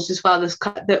 walls as well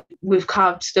with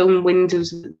carved stone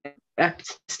windows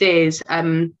upstairs.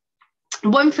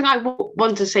 One thing I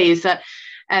want to say is that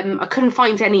I couldn't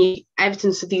find any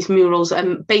evidence of these murals.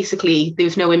 Basically, there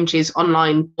was no images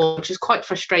online, which is quite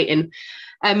frustrating.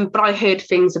 But I heard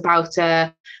things about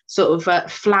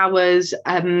flowers,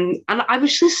 and I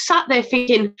was just sat there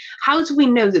thinking, how do we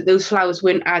know that those flowers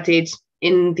weren't added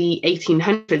in the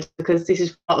 1800s? Because this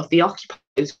is part of the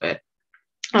occupiers' work.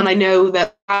 And I know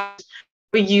that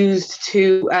were used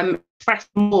to express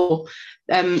more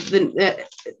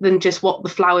than just what the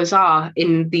flowers are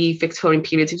in the Victorian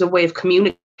period. It was a way of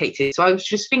communicating. So I was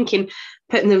just thinking,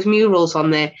 putting those murals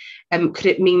on there, could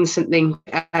it mean something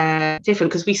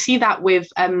different? Because we see that with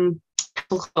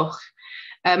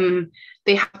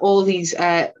they have all these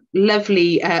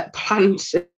lovely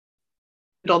plants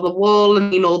on the wall and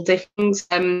mean all different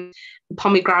things.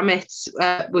 Pomegranates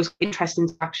was interesting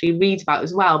to actually read about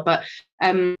as well, but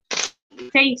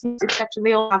faces, etc.,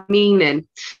 they all have meaning.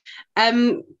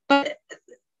 But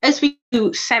as we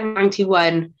do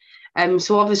 791,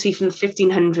 so obviously from the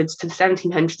 1500s to the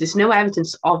 1700s, there's no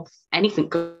evidence of anything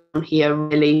going on here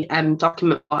really,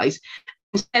 document-wise.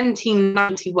 In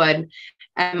 1791,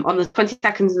 on the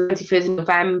 22nd and 23rd of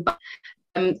November,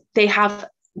 they have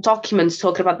documents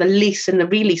talking about the lease and the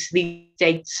release of these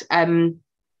dates,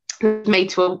 made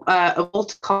to a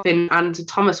Walter Coffin and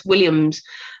Thomas Williams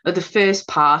of the first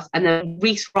part, and then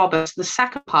Rhys Roberts the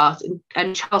second part,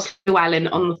 and Charles Llewellyn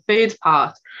on the third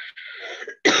part,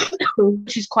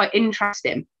 which is quite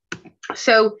interesting.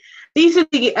 So these are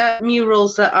the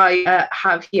murals that I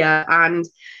have here, and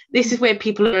this is where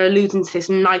people are alluding to this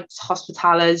Knights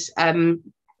Hospitallers, and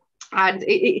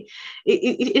it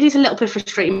is a little bit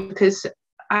frustrating because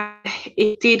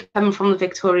it did come from the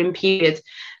Victorian period.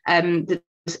 That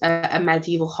was a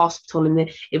medieval hospital, and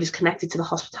it was connected to the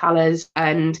Hospitallers,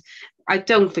 and I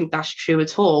don't think that's true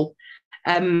at all.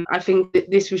 I think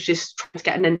that this was just trying to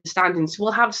get an understanding. So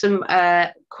we'll have some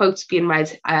quotes being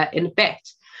read in a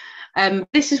bit.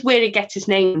 This is where it gets its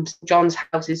name, St John's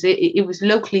House. It was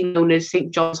locally known as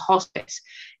St John's Hospice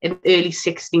in the early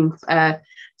 16th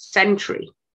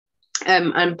century.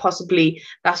 And possibly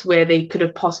that's where they could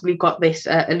have possibly got this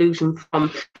allusion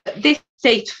from. This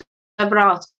date,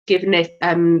 art given it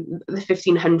the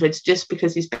 1500s just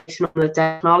because it's based on the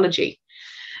technology.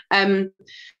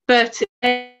 But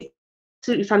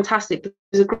absolutely fantastic.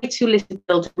 There's a grade 2 listed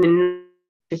building in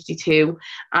 52,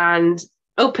 and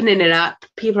opening it up,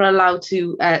 people are allowed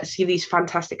to see these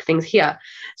fantastic things here.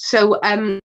 So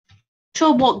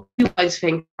sure what you guys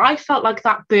think. I felt like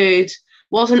that bird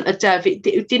wasn't a dove. It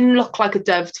didn't look like a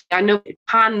dove. I know it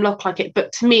can look like it,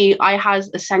 but to me, I had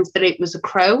a sense that it was a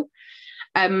crow.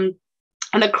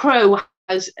 And a crow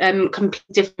has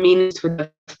completely different meanings to a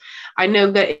dove. I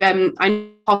know that I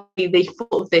know probably they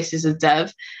thought of this as a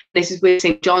dove. This is where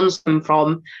St. John's come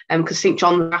from, because St.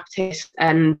 John the Baptist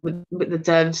and with the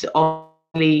doves are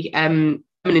really coming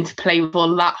into play with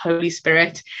all that Holy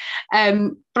Spirit.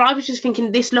 But I was just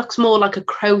thinking this looks more like a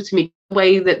crow to me, the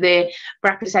way that they're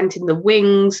representing the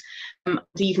wings,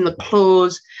 even the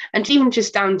claws, and even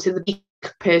just down to the beak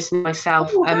person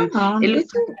myself. Hang on. It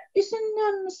looks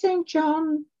Isn't St.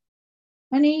 John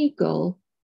an eagle?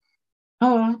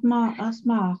 Oh, that's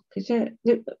Mark. Is it?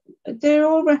 They're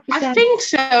all represented. I think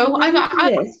so.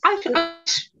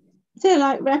 They're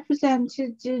like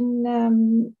represented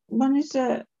in one is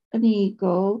an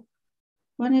eagle,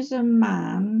 one is a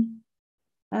man.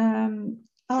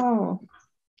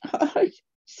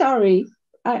 Sorry.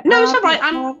 No, it's all right.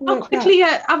 I'll quickly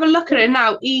have a look at it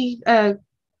now.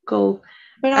 Eagle.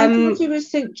 But I thought he was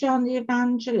St. John the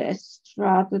Evangelist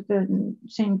rather than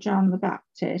St. John the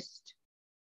Baptist.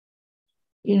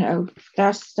 You know,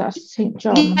 that's St.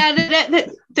 John. Yeah,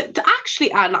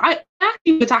 actually, Anne, I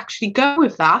actually would actually go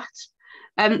with that.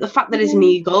 The fact that it's an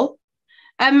eagle.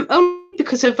 Only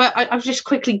because of I've just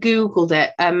quickly Googled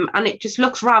it, and it just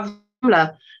looks rather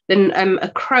similar than a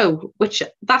crow, which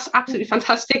that's absolutely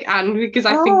fantastic, Anne, because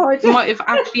I think it might have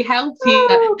actually helped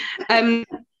you.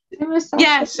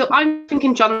 Yeah, so I'm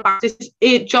thinking John the Baptist,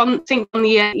 St. John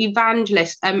the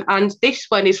Evangelist, and this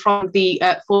one is from the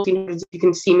 1400s. You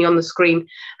can see me on the screen.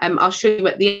 I'll show you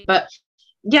at the end, but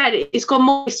yeah, it's got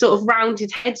more sort of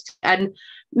rounded heads, and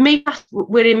maybe that's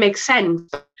where it makes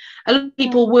sense. A lot of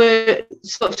people were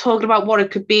sort of talking about what it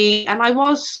could be, and I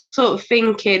was sort of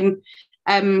thinking,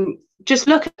 just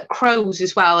look at crows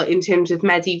as well in terms of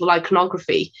medieval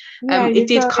iconography. It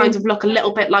did kind of look a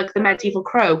little bit like the medieval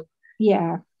crow.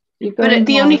 Yeah. But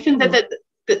the only thing that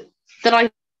I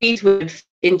agreed with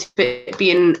into it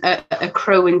being a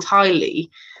crow entirely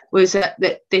was that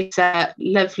this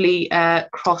lovely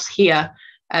cross here,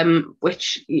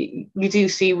 which you do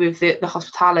see with the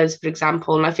Hospitallers, for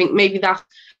example, and I think maybe that's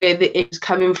where it was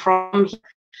coming from.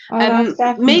 That's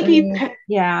definitely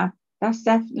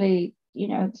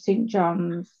St.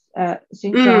 John's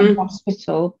John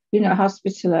Hospital,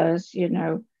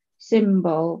 Hospitallers,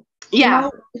 symbol. Yeah.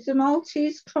 It's a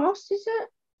Maltese cross, is it?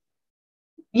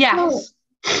 Yes.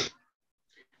 Oh.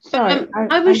 Sorry,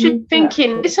 I was just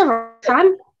thinking, it's all right,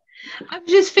 Anne. I was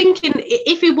just thinking,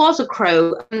 if it was a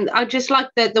crow, and I just like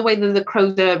the way that the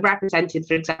crows are represented,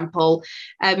 for example.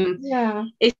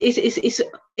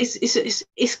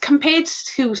 It's compared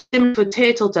to similar to a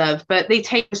turtle dove, but they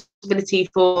take responsibility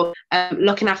for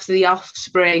looking after the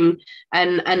offspring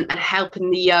and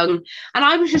helping the young. And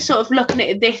I was just sort of looking at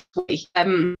it this way.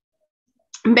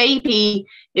 Maybe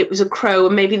it was a crow,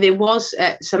 and maybe there was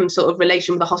some sort of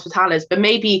relation with the Hospitallers, but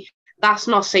maybe that's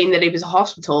not saying that it was a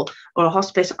hospital or a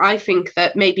hospice. I think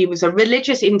that maybe it was a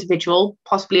religious individual,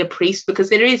 possibly a priest,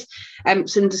 because there is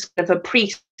some discussion of a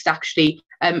priest actually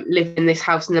living in this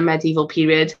house in the medieval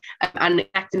period and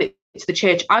connecting it to the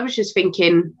church. I was just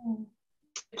thinking,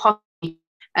 possibly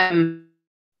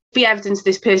be evidence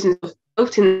this person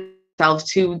devoting themselves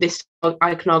to this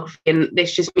iconography, and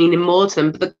this just meaning more to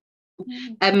them. But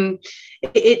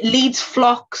it leads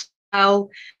flocks well,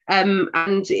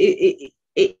 and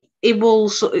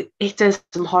it does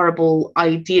some horrible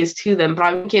ideas to them, but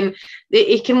I'm thinking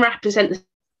it can represent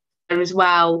them as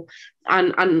well,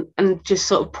 and just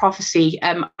sort of prophecy.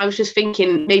 I was just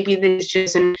thinking maybe this is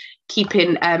just in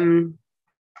keeping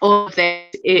all of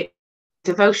this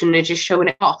devotion and just showing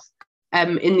it off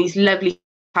in these lovely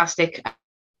plastic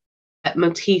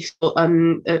motifs or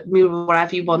mural,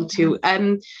 whatever you want to.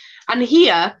 And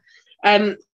here,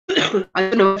 I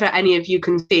don't know if any of you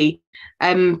can see,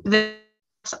 that's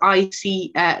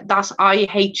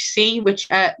IHC, which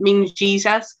means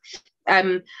Jesus.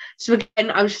 So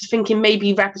again, I was just thinking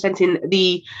maybe representing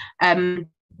the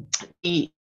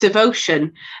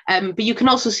devotion, but you can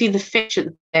also see the fish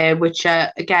there, which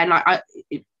again,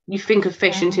 you think of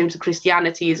fish in terms of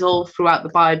Christianity is all throughout the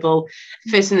Bible.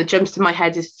 The first thing that jumps to my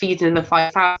head is feeding the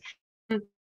 5,000,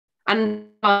 and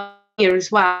here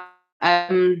as well.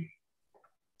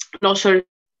 Not sure if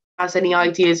has any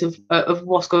ideas of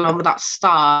what's going on with that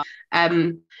star, but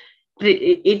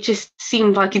it just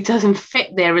seemed like it doesn't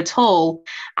fit there at all.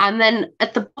 And then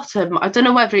at the bottom, I don't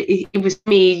know whether it was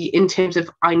me in terms of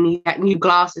I need new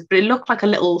glasses, but it looked like a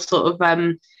little sort of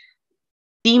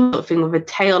demon thing with a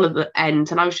tail at the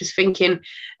end. And I was just thinking,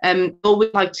 they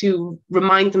always like to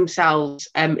remind themselves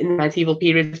in the medieval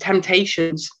period of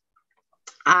temptations,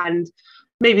 and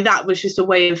maybe that was just a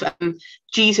way of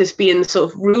Jesus being the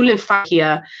sort of ruling factor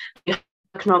here,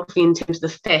 iconography in terms of the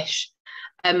fish.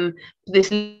 This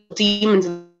demons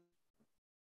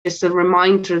just a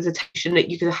reminder of the tension that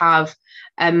you could have.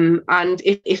 And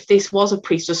if this was a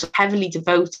priest or so heavily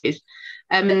devoted,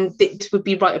 and this would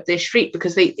be right up their street,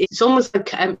 because it's almost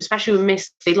like, especially with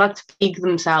myths, they like to plague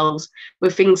themselves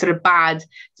with things that are bad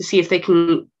to see if they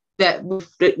can,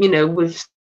 with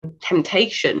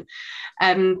temptation.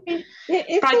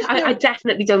 I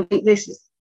definitely don't think this is.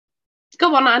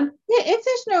 Go on, Anne. If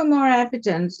there's no more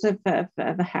evidence of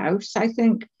a house, I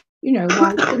think,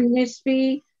 why couldn't this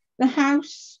be the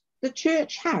house, the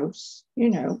church house?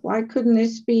 Why couldn't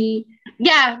this be?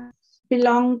 Yeah.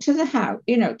 Belong to the house,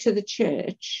 to the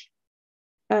church.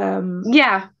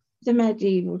 The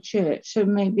medieval church. So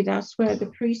maybe that's where the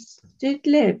priest did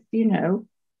live,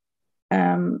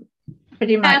 But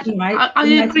he might. I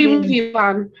agree with you,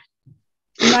 Anne.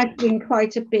 It might have been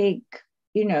quite a big,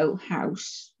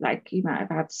 house. Like he might have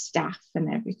had staff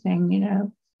and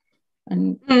everything,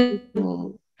 and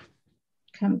people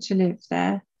come to live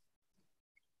there,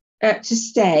 to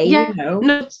stay.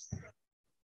 No.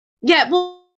 Yeah,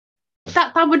 well,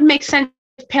 that would make sense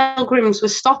if pilgrims were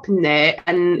stopping there,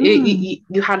 and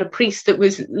you had a priest that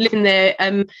was living there,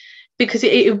 because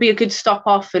it would be a good stop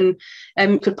off, and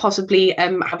could possibly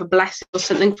have a blessing or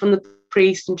something from the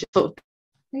priest, and just sort of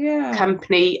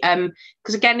company,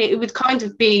 because again it would kind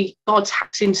of be God's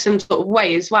house in some sort of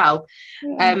way as well.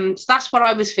 So that's what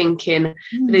I was thinking. That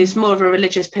it's more of a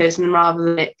religious person rather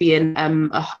than it being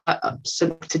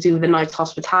something to do with the night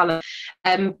hospitality.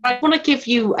 But I want to give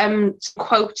you some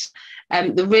quotes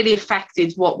that really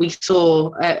affected what we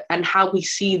saw and how we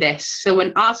see this. So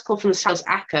an article from the South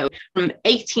Echo from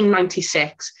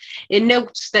 1896, it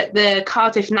notes that the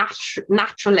Cardiff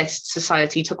Naturalist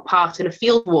Society took part in a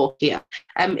field walk here.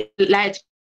 It led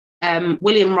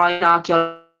William Ryan,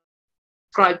 archaeologist,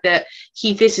 described that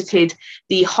he visited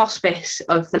the hospice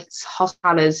of the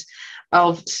Hospitallers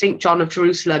of St. John of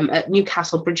Jerusalem at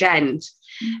Newcastle Bridgend.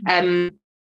 The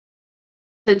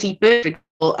debrief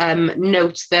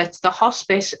notes that the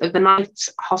hospice of the Knights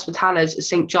Hospitallers of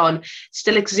St. John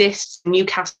still exists in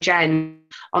Newcastle Bridgend.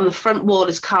 On the front wall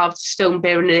is carved stone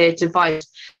bearing a device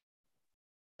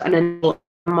and a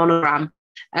monogram.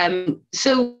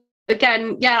 So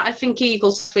again, I think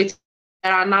Eagles,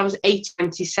 and that was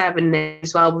 1897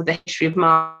 as well, with the history of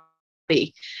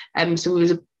Marby. So it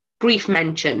was a brief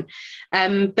mention.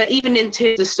 But even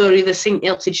into the story of the St.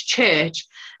 Iltydge Church,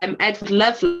 Edward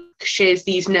Lovelock shares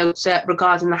these notes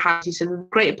regarding the house. He said a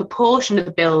greater proportion of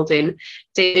the building,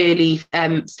 the early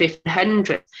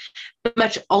 1500s, but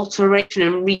much alteration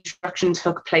and reconstruction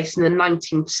took place in the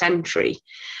 19th century.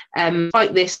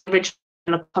 Like this, original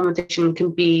accommodation can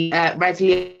be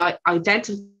readily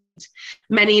identified.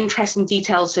 Many interesting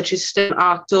details such as stone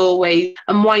arch doorways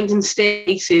and winding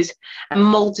staircases and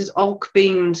moulded oak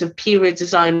beams of period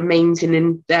design remain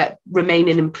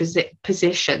in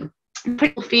position.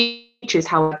 Critical features,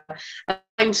 however, a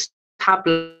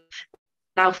tablet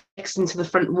now fixed into the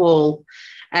front wall.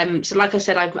 So like I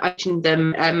said, I've mentioned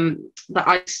them, the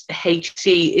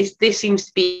IHC, this seems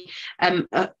to be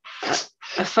a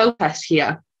focus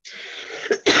here.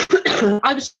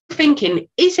 I was thinking,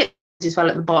 is it as well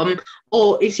at the bottom,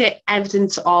 or is it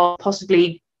evidence of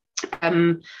possibly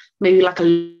maybe like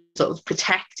a sort of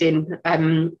protecting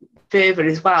further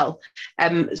as well,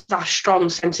 that strong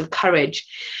sense of courage.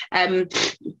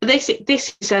 This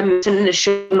is something that's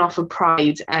shown off of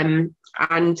pride, and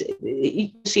you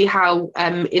can see how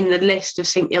in the list of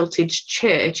St. Iltydge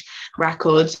Church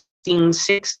records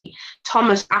 1860,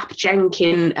 Thomas Ap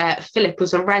Jenkin Philip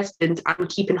was a resident and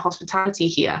keeping hospitality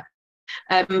here.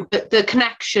 But the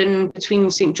connection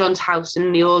between St. John's House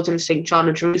and the Order of St. John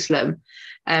of Jerusalem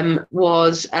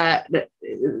was not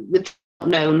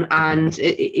known, and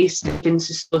it's been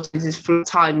suspected through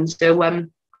time. So I'm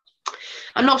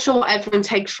not sure what everyone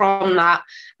takes from that.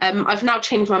 I've now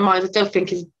changed my mind. I don't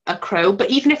think it's a crow, but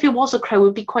even if it was a crow, it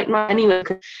would be quite nice anyway.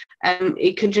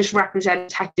 It could just represent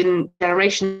protecting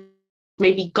generations,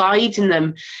 maybe guiding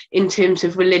them in terms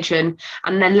of religion,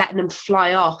 and then letting them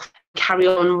fly off, carry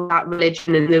on with that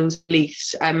religion and those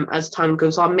beliefs as time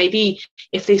goes on. Maybe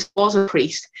if this was a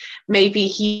priest, maybe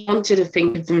he wanted to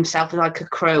think of himself like a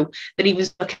crow, that he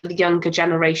was looking at the younger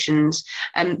generations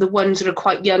and the ones that are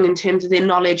quite young in terms of their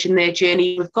knowledge and their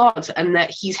journey with God, and that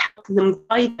he's helping them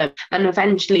guide them, and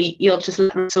eventually he'll just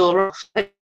let them soar off. And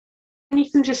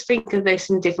you can just think of this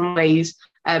in different ways.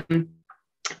 I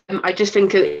just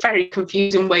think a very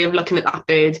confusing way of looking at that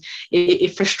bird.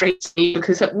 It frustrates me,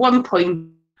 because at one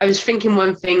point I was thinking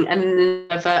one thing and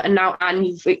another, and now, Anne,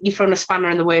 you've thrown a spanner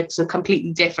in the works and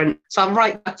completely different. So I'll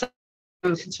write that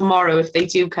down for tomorrow if they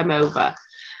do come over.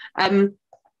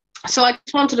 So I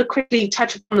just wanted to quickly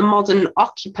touch upon the modern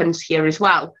occupants here as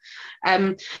well.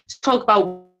 To talk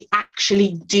about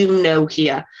actually do know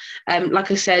here.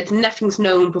 Like I said, nothing's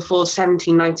known before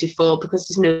 1794 because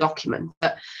there's no document.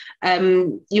 But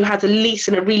you had a lease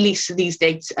and a release of these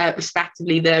dates,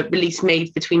 respectively. The release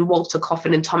made between Walter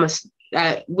Coffin and Thomas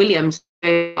Williams,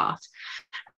 the part.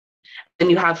 And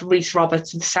you have Rhys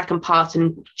Roberts, the second part,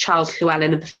 and Charles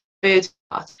Llewellyn, the third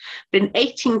part. But in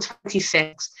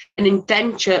 1826, an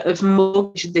indenture of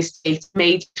mortgage of this date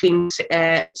made between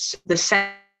the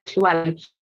second Llewellyn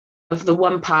of the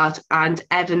one part and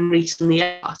Evan Rhys on the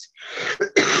other part.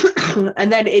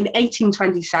 And then in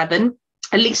 1827,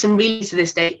 a lease and release of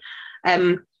this date,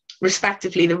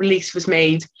 respectively, the release was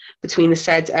made between the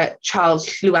said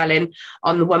Charles Llewellyn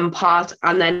on the one part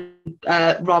and then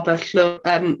Robert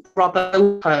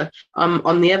Hooper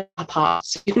on the other part.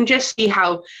 So you can just see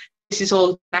how this is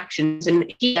all connections.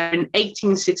 And here in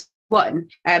 1861,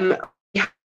 we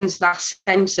have that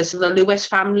census of the Lewis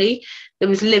family that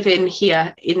was living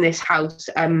here in this house,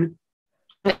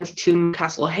 22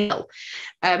 Newcastle Hill.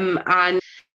 And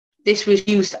this was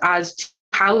used as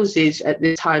houses at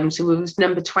the time, so it was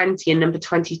number 20 and number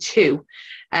 22,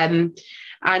 and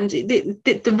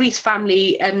the Rhys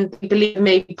family, and I believe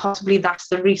maybe possibly that's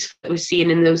the Rhys that we're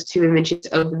seeing in those two images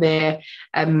over there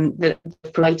that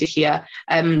are provided here,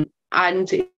 and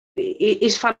it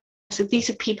is fantastic. These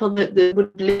are people that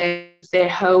would live their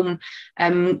home,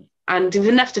 and it was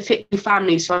enough to fit two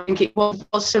families. So I think it was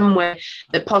somewhere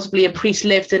that possibly a priest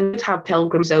lived and would have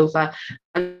pilgrims over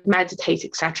and meditate,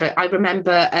 etc. I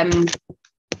remember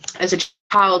as a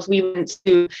child, we went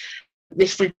to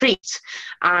this retreat,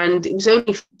 and it was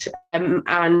only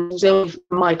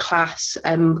my class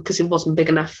because it wasn't big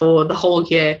enough for the whole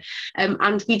year.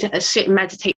 And we'd sit and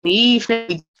meditate in the evening.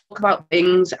 We'd talk about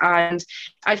things, and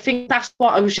I think that's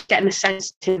what I was just getting a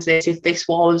sense of this. If this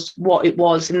was what it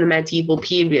was in the medieval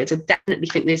period, I definitely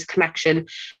think there's a connection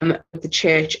with the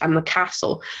church and the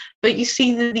castle. But you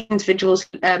see the individuals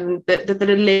that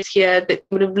lived here, that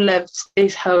would have loved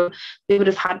this home. They would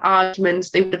have had arguments.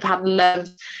 They would have had love.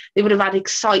 They would have had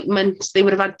excitement. They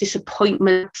would have had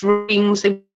disappointment, dreams. They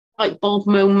would have light bulb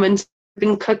moments.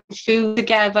 Been cooking food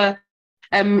together.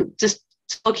 Just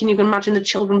talking. You can imagine the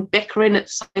children bickering at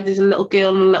the side. There's a little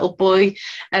girl and a little boy,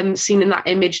 seen in that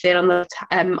image there on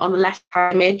the left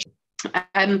image.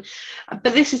 But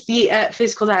this is the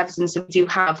physical evidence that we do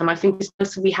have, and I think it's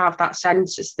nice that we have that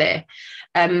census there.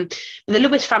 The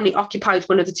Lewis family occupied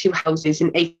one of the two houses in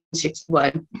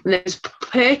 1861, and it was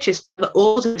purchased by the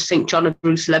Order of St. John of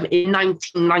Jerusalem in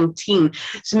 1919.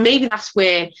 So maybe that's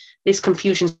where this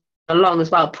confusion's along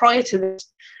as well. Prior to this,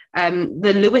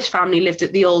 the Lewis family lived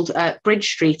at the old Bridge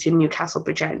Street in Newcastle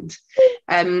Bridgend.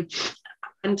 And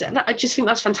I just think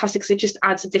that's fantastic because it just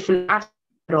adds a different aspect.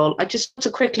 I just want to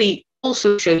quickly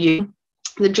also show you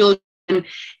the Georgian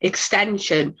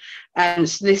extension.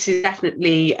 So this is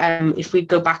definitely, if we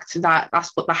go back to that,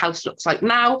 that's what the house looks like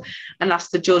now, and that's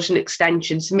the Georgian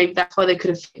extension. So maybe that's why they could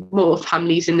have fit more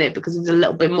families in there, because it's a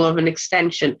little bit more of an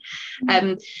extension.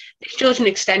 The Georgian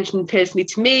extension, personally,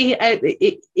 to me,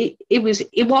 it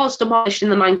was demolished in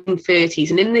the 1930s,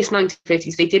 and in this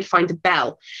 1930s they did find a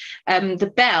bell.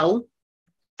 The bell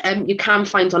you can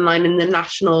find online in the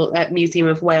National Museum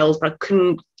of Wales, but I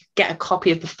couldn't get a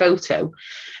copy of the photo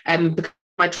because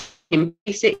my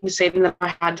basic was saying that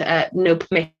I had no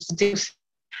permission to do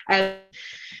so.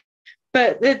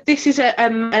 But this is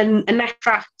an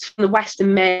extract from the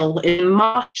Western Mail in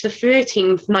March the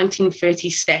 13th,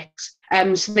 1936.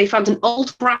 So they found an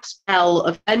old brass bell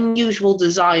of unusual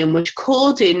design, which,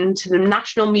 according to the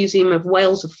National Museum of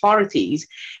Wales authorities,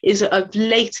 is of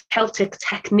late Celtic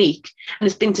technique and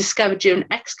has been discovered during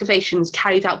excavations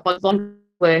carried out by volunteer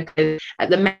workers at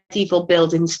the medieval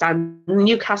building stand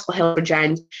Newcastle Hill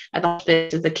Bridgend at the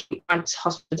hospital of the King Francis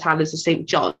Hospitallers of St.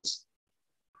 John's.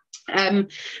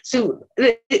 So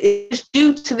it's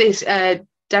due to this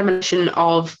demolition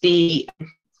of the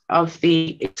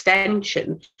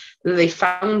extension that they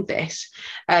found this.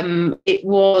 It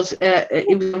was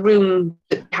a room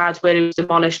that they had where it was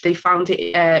demolished. They found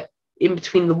it in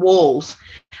between the walls.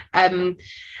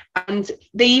 And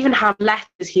they even have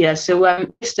letters here. So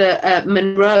Mr.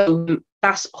 Monroe,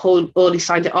 that's all he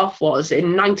signed it off was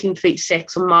in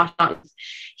 1936 on March 9th.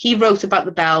 He wrote about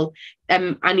the bell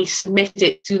and he submitted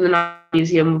it to the National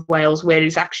Museum of Wales, where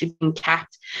it's actually been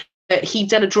kept. He'd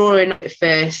done a drawing of it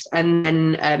first and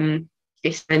then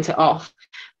they sent it off.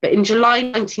 But in July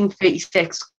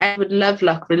 1936, Edward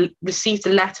Lovelock received a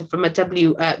letter from a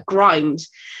W. Grimes.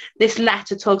 This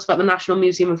letter talks about the National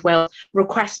Museum of Wales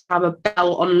requesting to have a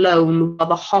bell on loan while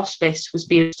the hospice was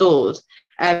being restored.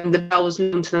 The bell was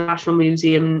loaned to the National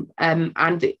Museum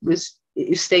and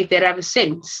it stayed there ever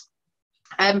since.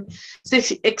 So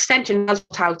this extension has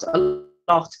put out a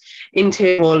lot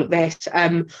into all of this.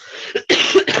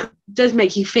 Does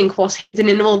make you think what's hidden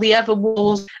in all the other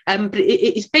walls. But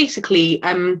it's basically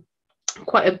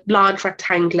quite a large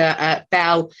rectangular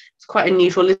bell. It's quite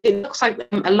unusual. It looks like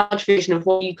a large version of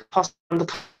what you could possibly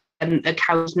on a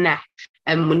cow's neck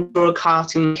when you draw a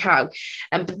cartoon cow.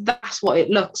 But that's what it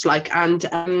looks like. And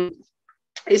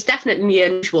it's definitely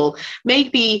unusual.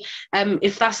 Maybe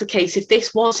if that's the case, if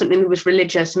this was something that was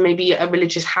religious, maybe a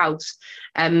religious house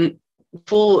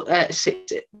for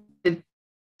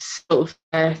sort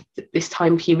of this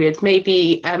time period,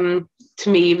 maybe to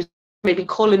me, it was maybe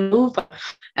calling over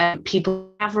people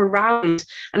to gather around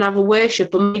and have a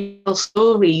worship, or maybe tell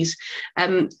stories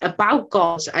about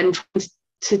God and trying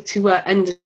to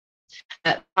understand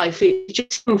life. It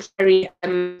just seems very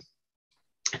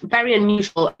very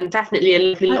unusual and definitely a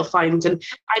lovely little find, and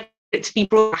I'd like it to be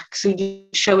brought back so you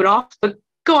show it off. But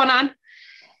go on, Anne.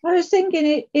 I was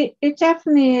thinking it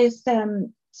definitely is,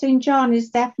 St. John is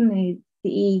definitely the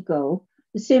eagle.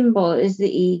 The symbol is the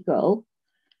eagle.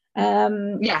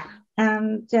 Yeah.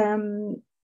 And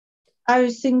I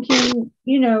was thinking,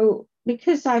 you know,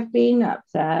 because I've been up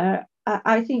there,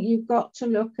 I think you've got to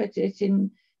look at it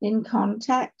in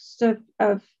context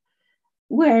of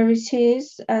where it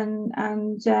is, and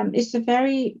it's a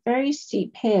very, very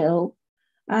steep hill,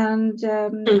 and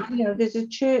you know, there's a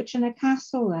church and a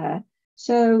castle there.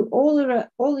 So all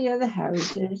the other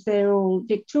houses, they're all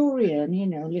Victorian, you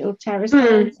know, little terrace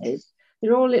houses.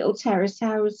 They're all little terrace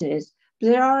houses. But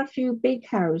there are a few big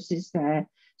houses there.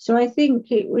 So I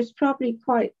think it was probably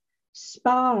quite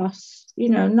sparse, you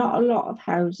know, not a lot of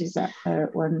houses up there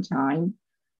at one time.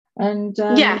 And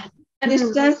yeah,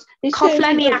 this does. It looks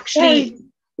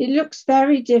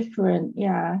very different.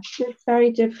 Yeah, it looks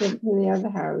very different to the other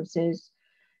houses.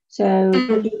 So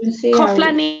you can see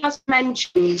Coughlin has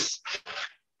mentioned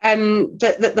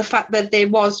the fact that there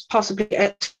was possibly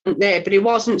a tent there, but it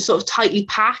wasn't sort of tightly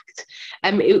packed.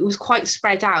 It was quite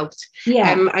spread out.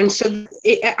 Yeah. And so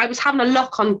I was having a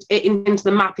look on into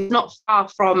the map. It's not far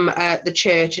from the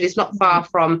church. It is not far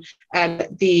from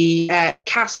the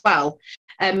castle.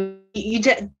 You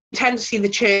tend to see the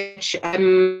church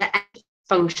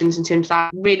functions in terms of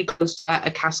that really close to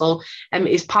a castle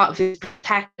is part of his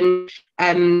protection,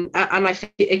 and I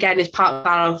think again is part of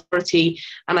that authority.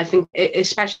 And I think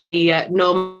especially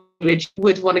Norman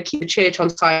would want to keep the church on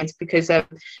side, because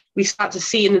we start to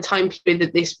see in the time period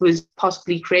that this was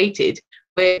possibly created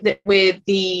where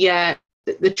the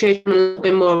church had a little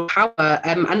bit more power,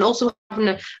 and also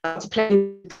having to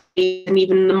play and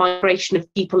even the migration of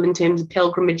people in terms of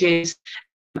pilgrimages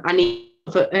and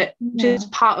just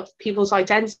part of people's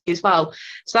identity as well.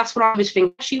 So that's what I was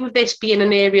thinking, especially with this being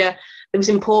an area that was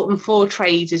important for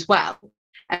trade as well.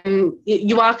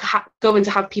 You are going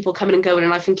to have people coming and going,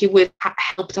 and I think it would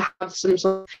help to have some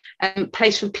sort of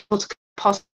place for people to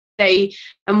possibly stay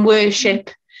and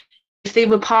worship if they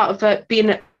were part of being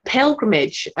a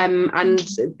pilgrimage, and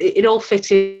it all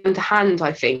fits in hand.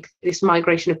 I think this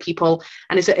migration of people,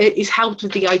 and it's helped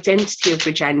with the identity of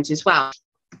Bridgend as well.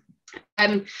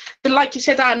 But like you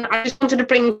said, Anne, I just wanted to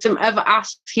bring some other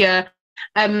aspects here.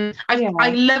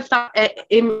 I love that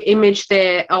image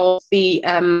there of the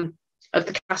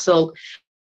castle.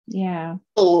 Yeah.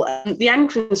 The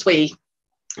entranceway,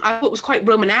 I thought was quite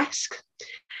Romanesque.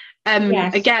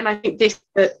 Yes. Again, I think this.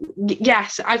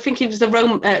 Yes, I think it was the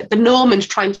Normans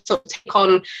trying to sort of take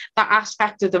on that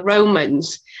aspect of the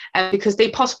Romans, because they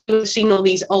possibly have seen all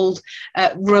these old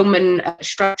Roman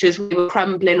structures were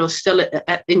crumbling or still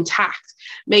intact.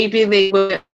 Maybe they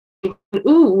were.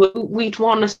 We'd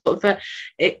want to sort of,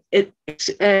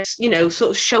 you know, sort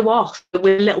of show off that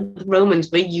we're little Romans.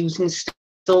 We're using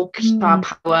still our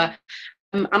power.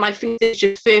 And I think there's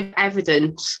just further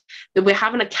evidence that we're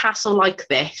having a castle like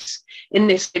this in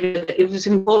this area. It was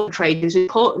important trade. It was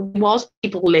important. There was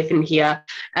people living here,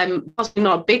 possibly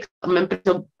not a big settlement, but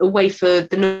a way for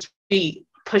the North to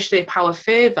push their power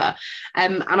further.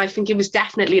 And I think it was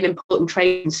definitely an important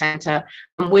trading centre.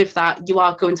 And with that, you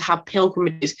are going to have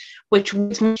pilgrimages, which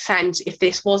would make sense if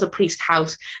this was a priest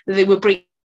house that they were bringing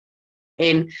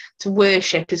in to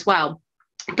worship as well.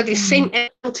 But the St.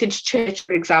 Eltridge Church,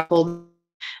 for example,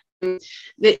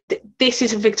 this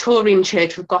is a Victorian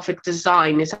church with Gothic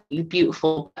design. It's absolutely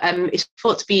beautiful. It's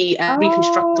thought to be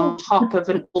reconstructed on top of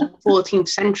an old 14th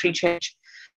century church,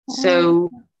 so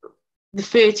the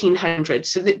 1300s.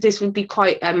 So this would be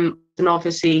quite, and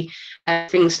obviously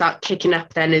things start kicking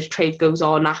up then as trade goes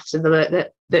on after the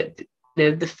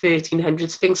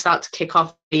 1300s. Things start to kick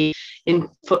off in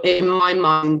my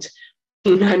mind,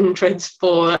 1300s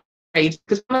for trade,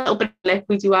 because a little bit like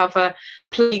we do have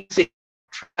plagues,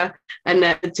 and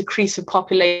a decrease of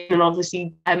population, and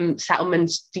obviously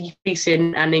settlements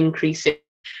decreasing and increasing.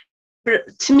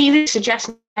 But to me, this suggests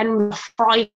a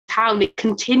thriving town. It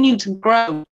continued to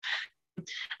grow.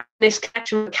 This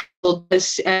connection with castle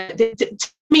was,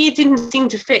 to me, it didn't seem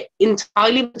to fit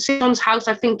entirely with St John's House.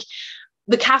 I think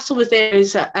the castle was there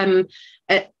as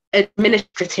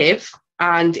administrative,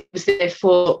 and it was there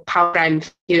for power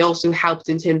and it also helped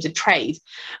in terms of trade.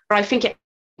 But I think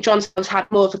John's House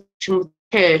had more of a connection with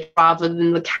the church rather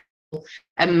than the castle.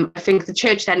 I think the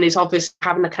church then is obviously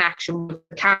having a connection with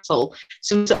the castle.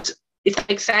 So if that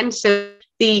makes sense, so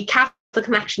the castle has a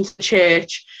connection to the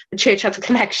church has a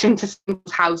connection to St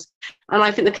John's House. And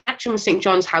I think the connection with St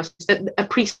John's House is that a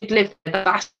priest lived there.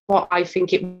 That's what I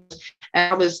think it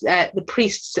was. The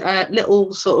priest's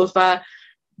little sort of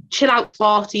chill out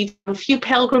spot. He'd have a few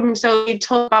pilgrims, so he'd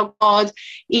talk about God.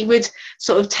 He would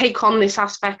sort of take on this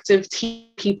aspect of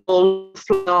teaching people,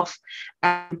 fly off,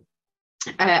 and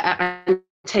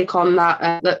take on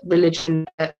that religion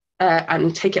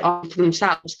and take it on for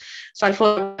themselves. So I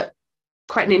thought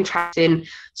quite an interesting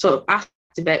sort of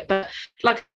aspect of it. But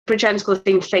like Bridgen's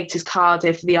thing, fate is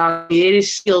Cardiff, the army, it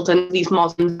is sealed under these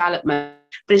modern developments.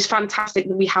 But it's fantastic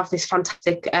that we have this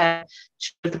fantastic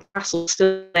the castle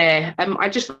still there. I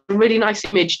just a really nice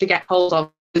image to get hold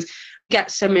of.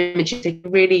 Get some images that are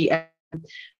really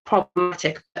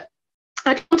problematic. But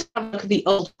I want to have a look at the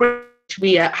old bridge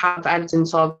we have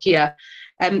evidence of here.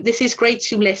 This is grade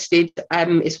 2 listed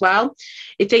as well.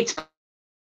 It dates back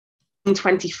to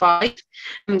 1925.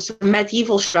 So a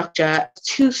medieval structure,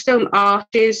 2 stone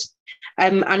arches,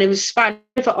 and it was spanned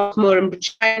over Ogmore and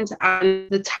Bridgend, and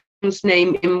the town's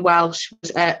name in Welsh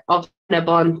was of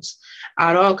Nebont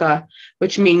Aroga,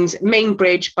 which means main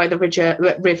bridge by the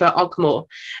river Ogmore.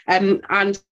 And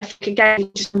I think,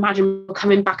 again, just imagine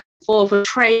coming back and forth with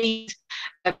trade.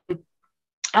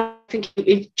 I think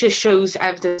it just shows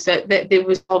evidence that there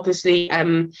was obviously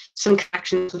some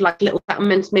connections with like little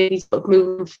settlements, maybe sort of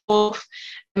moving forth,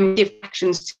 and give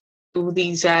connections to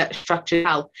these structures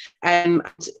as well.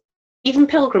 Even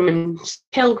pilgrims,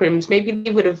 maybe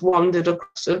they would have wandered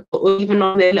across, or even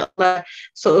on their little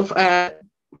sort of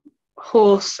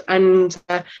horse and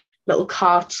little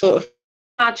cart sort of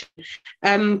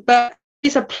imagine. But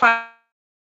it's a plan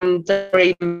and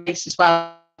base as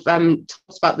well.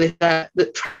 Talks about this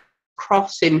the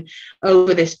crossing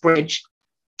over this bridge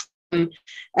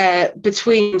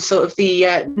between sort of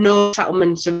the north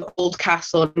settlements of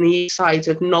Oldcastle and the east side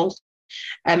of Knowle,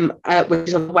 which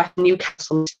is on the west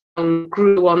Newcastle, and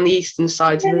grew on the eastern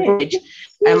side of the bridge,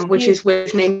 which is where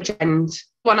its name ends.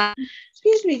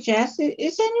 Excuse me, Jess,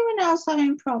 is anyone else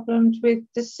having problems with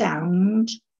the sound?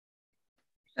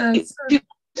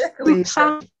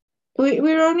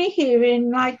 We're only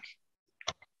hearing like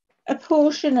a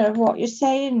portion of what you're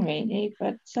saying, really,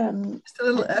 but it's a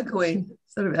little echoey,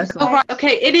 sort of echoey. Oh, right,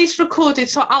 okay, it is recorded,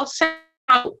 so I'll send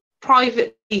out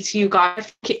privately to you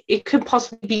guys. It could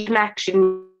possibly be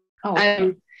connection.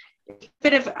 Oh.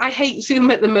 Bit of, I hate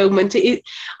Zoom at the moment. I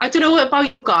don't know about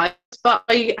you guys, but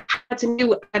I had a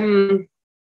new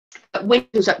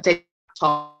Windows update,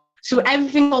 so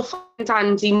everything will find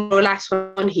Andy more or less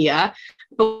on here.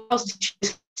 But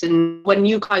when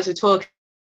you guys are talking,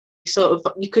 sort of,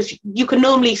 because you can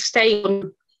normally stay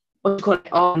on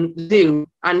on Zoom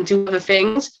and do other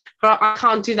things, but I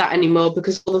can't do that anymore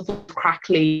because all the voice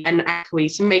crackly and echoey.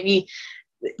 So maybe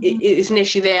it is an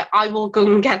issue there. I will go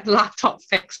and get the laptop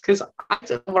fixed because I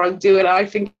don't know what I'm doing. I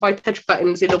think if I touch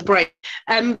buttons, it'll break.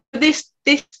 This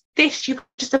you can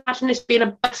just imagine this being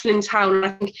a bustling town. And I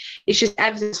think it's just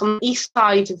evidence on the east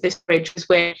side of this bridge was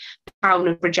where the town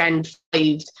of Bridgend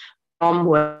thrived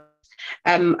onward.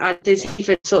 And there's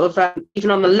even sort of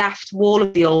even on the left wall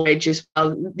of the old bridge as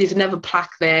well, there's another plaque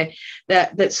there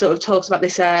that sort of talks about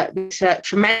this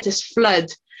tremendous flood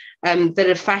that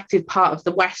affected part of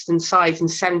the western side in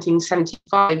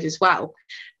 1775 as well.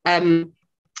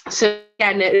 So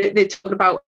again, they talk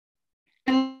about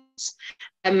it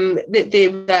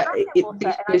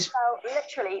was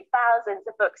literally thousands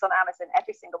of books on Amazon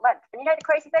every single month. And you know the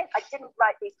crazy thing? I didn't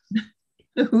write these.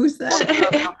 Who's that?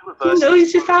 No,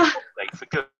 is that? For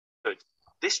good.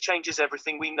 This changes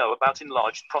everything we know about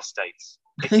enlarged prostates.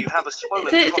 If you have a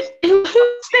swollen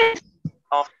prostate,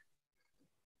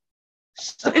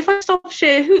 so if I stop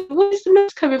share, where's the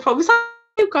noise coming from? Is that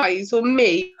you guys or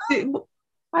me?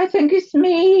 I think it's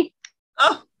me.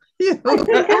 Oh, you.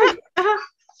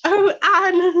 Oh,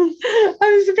 Anne,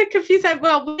 I was a bit confused.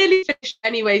 Well, we're nearly finished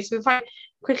anyway, so if I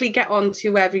quickly get on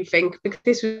to everything, because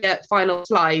this was the final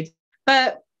slide.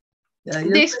 But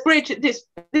this bridge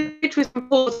was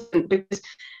important because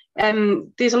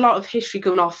there's a lot of history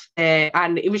going off there,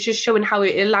 and it was just showing how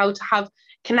it allowed to have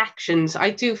connections. I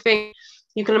do think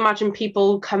you can imagine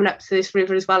people coming up to this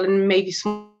river as well, and maybe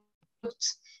small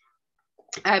boats,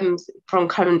 from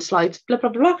current slides, blah blah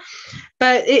blah.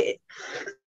 But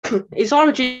its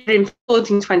origin in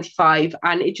 1425,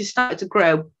 and it just started to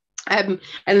grow. And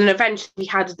then eventually we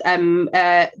had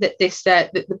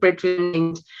the bridge was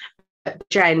named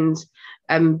Bridgend,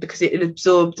 because it had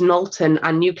absorbed Knowlton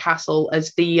and Newcastle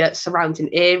as the surrounding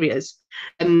areas.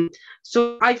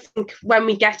 So I think when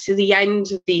we get to the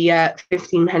end of the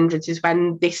 1500s is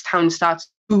when this town starts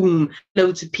to boom.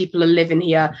 Loads of people are living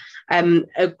here.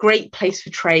 A great place for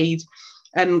trade.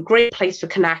 Great place for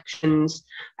connections.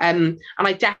 And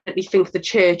I definitely think the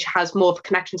church has more of a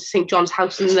connection to St. John's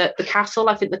House than the castle.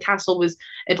 I think the castle was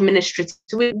administrative,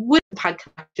 so it would have had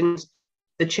connections,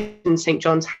 the church and St.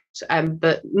 John's House,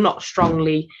 but not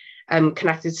strongly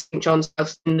connected to St. John's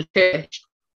House and the church.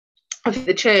 I think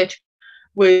the church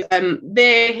was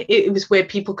there, it was where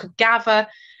people could gather.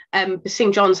 The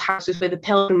St. John's House was where the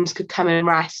pilgrims could come and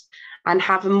rest and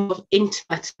have a more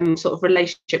intimate sort of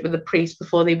relationship with the priest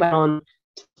before they went on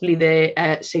to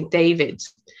the St.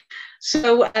 David's.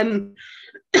 So,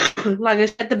 like I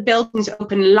said, the buildings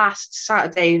open last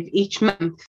Saturday of each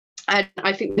month, and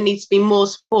I think there needs to be more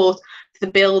support for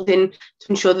the building to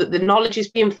ensure that the knowledge is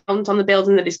being found on the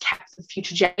building, that is kept for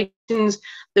future generations,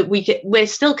 that we're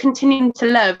still continuing to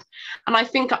love. And I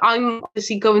think I'm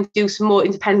obviously going to do some more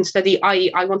independent study.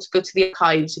 I want to go to the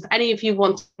archives. If any of you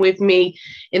want with me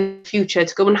in the future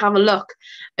to go and have a look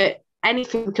at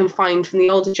anything we can find from the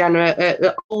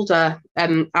older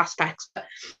aspects.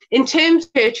 In terms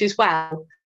of church as well,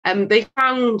 they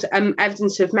found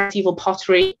evidence of medieval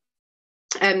pottery.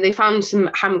 They found some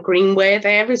ham greenware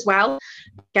there as well.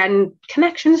 Again,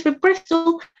 connections with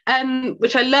Bristol,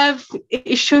 which I love.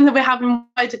 It's shown that we're having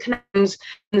wider connections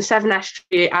in the Severn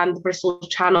Estuary and the Bristol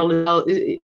Channel as well.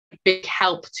 It's a big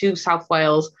help to South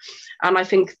Wales. And I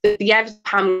think that the evidence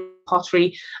of ham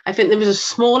pottery, I think there was a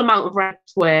small amount of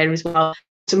redware as well,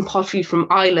 some pottery from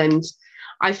Ireland.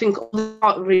 I think all the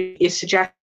pottery is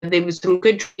suggesting that there was some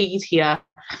good trade here,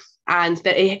 and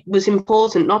that it was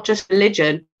important, not just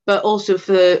religion, but also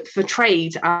for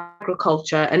trade and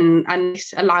agriculture, and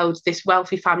this allowed this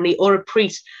wealthy family or a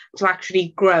priest to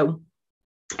actually grow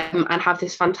and have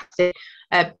this fantastic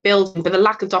building. But the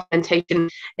lack of documentation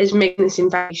is making this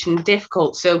investigation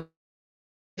difficult. So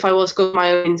if I was to go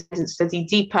my own study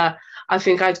deeper, I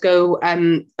think I'd go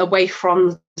away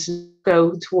from this and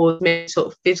go towards maybe sort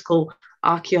of physical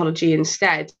archaeology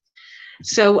instead.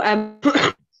 So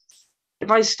if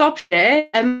I stop here,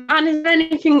 and is there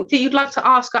anything that you'd like to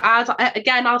ask or add?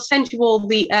 Again, I'll send you all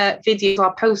the videos.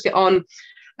 I'll post it on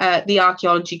the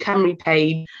Archaeology Cymru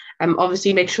page.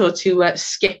 Obviously, make sure to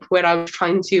skip where I was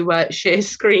trying to share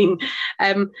screen.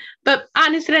 But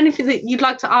Anne, is there anything that you'd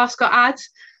like to ask or add?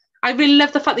 I really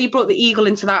love the fact that you brought the eagle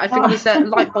into that. I think it was a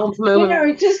light bulb moment. You know,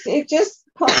 it just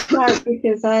popped out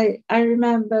because I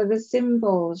remember the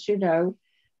symbols, you know,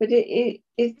 but it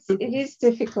is a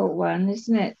difficult one,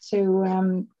 isn't it?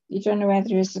 To you don't know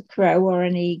whether it's a crow or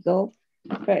an eagle,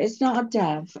 but it's not a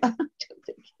dove. I don't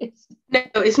think it's. No,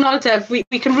 it's not a dove. We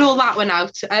can rule that one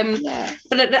out. Yeah.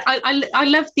 But I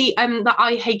love the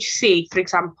IHC, for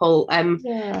example,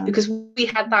 because we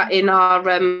had that in our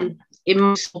in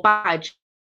my badge,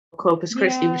 Corpus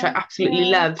Christi, which I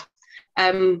absolutely love.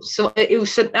 So it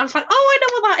was. I was like, oh, I know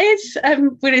what that is.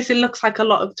 Whereas it looks like a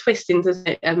lot of twisting, doesn't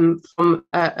it? From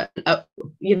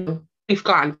you know, beef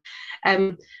gland.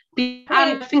 I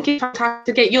think it's fantastic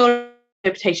to get your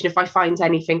interpretation if I find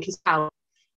anything as well.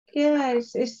 Yeah,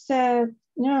 it's a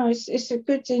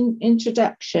good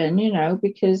introduction, you know,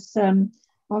 because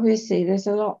obviously there's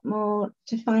a lot more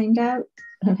to find out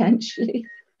eventually.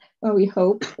 Well, we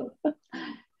hope.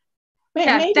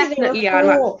 Maybe definitely.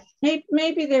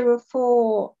 Maybe there were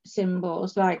four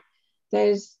symbols. Like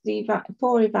there's the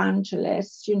four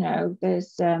evangelists. You know,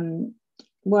 there's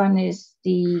one is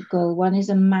the eagle, one is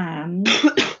a man,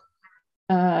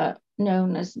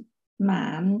 known as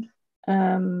man,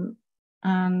 and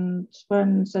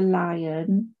one's a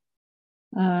lion,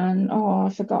 and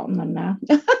I've forgotten them now.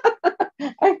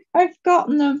 I've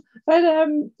forgotten them, but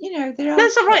you know, there are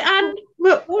that's all right, Anne.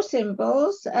 Four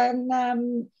symbols,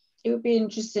 and it would be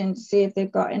interesting to see if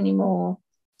they've got any more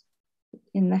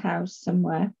in the house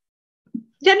somewhere.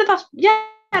 Yeah, no,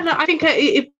 I think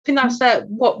that's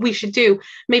what we should do.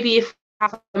 Maybe if we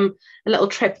have a little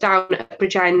trip down at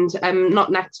Bridgend,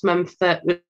 not next month,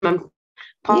 the month,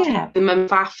 the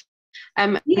month after,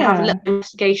 have a little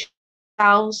investigation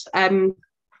ourselves.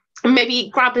 and maybe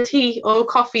grab a tea or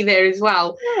coffee there as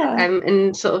well, Yeah.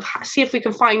 and sort of see if we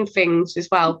can find things as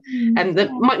well, and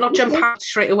that might not jump out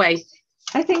straight away.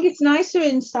 I think it's nicer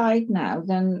inside now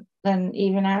than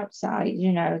even outside,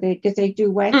 you know, because they do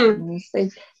weddings.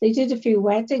 They did a few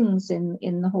weddings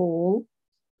in the hall,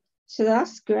 so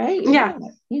that's great. Yeah,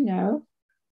 you know.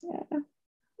 Yeah.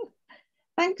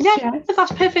 Thanks, yeah, Jess.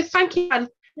 that's perfect. Thank you, Anne.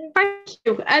 Thank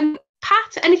you.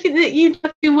 Pat, anything that you'd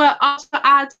like to ask to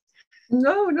add?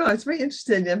 No, it's very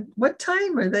interesting. What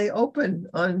time are they open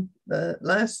on the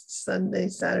last Sunday,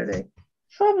 Saturday?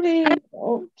 Probably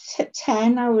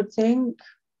 10, I would think.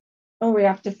 Oh, we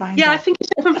have to find out. I think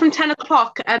it's open from 10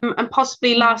 o'clock, and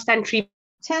possibly last entry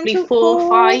 10 be to 4 or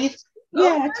 5.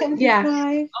 Yeah, 10 to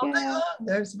 5. All day Yeah. long.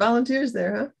 There's volunteers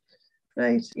there, huh?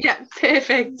 Right. Yeah,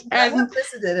 perfect. I have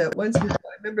visited it once before.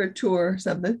 I remember a tour or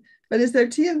something. But is there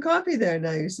tea and coffee there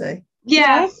now, you say?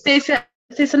 Yeah, Yes.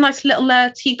 there's a nice little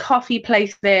tea coffee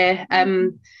place there.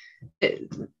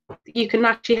 You can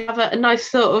actually have a nice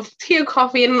sort of tea or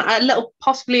coffee and a little,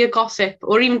 possibly a gossip,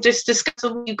 or even just discuss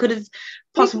what you could have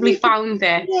possibly found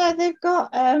there. Yeah, they've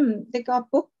got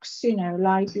books, you know,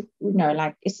 like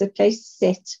it's a place to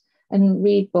sit and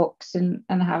read books and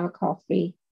have a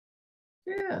coffee.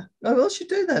 Yeah. Oh, we should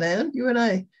do that, Anne. You and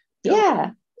I.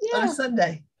 Yeah. On a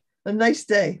Sunday. A nice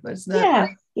day, but it's not. Yeah,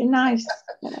 you're nice.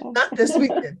 Not this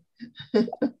weekend.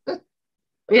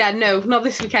 Yeah, no, not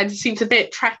this weekend. It seems a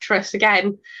bit treacherous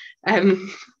again.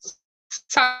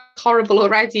 Sounds horrible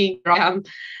already. I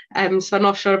am. So I'm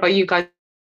not sure about you guys.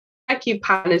 Thank you,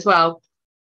 Pan, as well.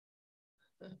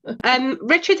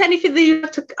 Richard, anything that you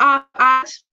have to add?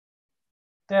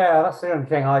 Yeah, that's the only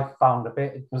thing I found a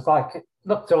bit. It was like, it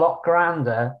looked a lot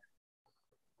grander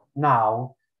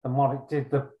now than what it did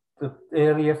the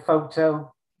earlier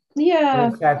photo. Yeah.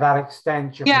 It said that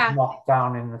extension was knocked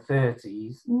down in the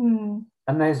 30s.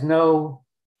 And there's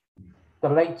the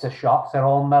later shots, they're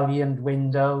all mullioned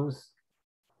windows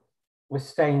with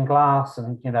stained glass,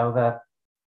 and you know,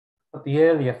 but the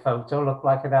earlier photo looked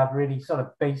like it had really sort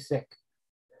of basic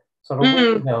sort of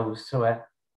windows to it.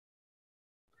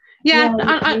 Yeah,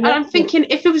 and I'm thinking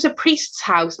if it was a priest's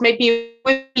house, maybe it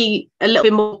would be a little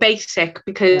bit more basic,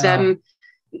 because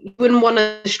you wouldn't want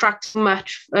to distract too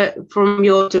much from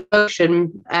your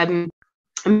devotion, and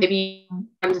maybe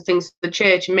kinds of things to the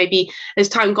church. And maybe as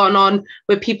time gone on,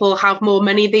 where people have more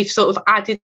money, they've sort of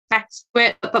added text to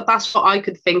it. But that's what I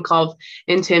could think of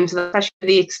in terms of, especially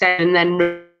the extent and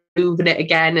then removing it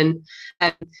again. And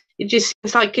it just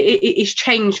seems like it's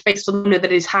changed based on the owner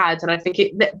that it's had. And I think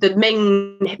the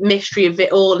main mystery of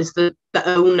it all is the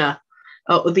owner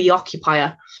or the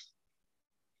occupier.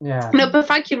 Yeah. No, but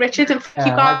thank you, Richard, and thank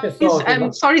you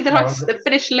guys. Sorry that I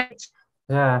finished late.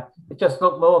 Yeah, it just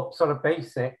looked more sort of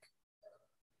basic.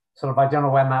 Sort of, I don't know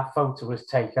when that photo was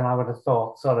taken. I would have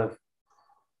thought sort of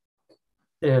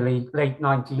late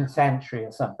 19th century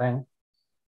or something.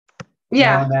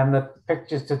 Yeah. And then the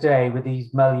pictures today with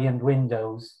these mullioned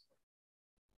windows,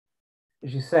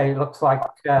 as you say, it looks like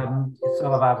it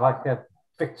sort of had like a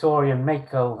Victorian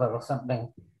makeover or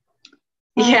something.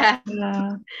 Yeah.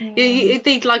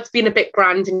 They'd like to be in a bit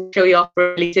grand and show you off,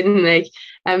 really, didn't they?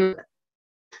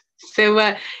 So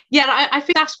I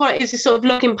think that's what it is sort of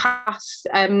looking past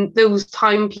those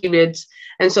time periods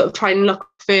and sort of trying to look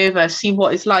further, see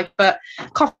what it's like. But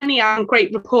Coffee and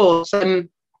great reports.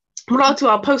 What I'll do,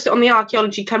 I'll post it on the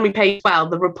Archaeology Cymru page as well,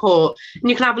 the report, and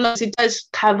you can have a look. It does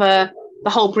cover the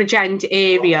whole Bridgend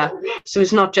area, so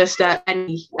it's not just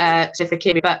any specific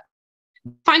area. But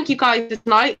thank you guys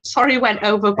tonight. Sorry it went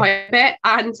over by a bit,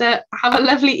 and have a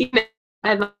lovely evening.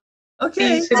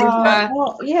 Okay.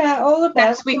 All the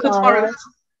best. Next week or tomorrow.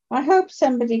 I hope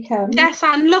somebody comes. Yes,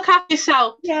 and look after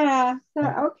yourself. Yeah.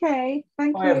 Okay.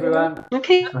 Thank you. Bye, everyone.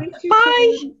 Okay. Bye.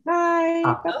 Bye.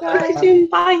 Bye.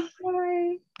 Bye.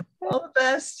 Bye. All the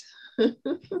best.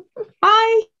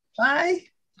 Bye. Bye.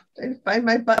 Trying to find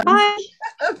my button. Bye.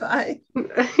 Bye.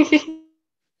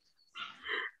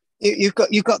 You've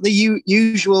got the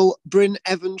usual Bryn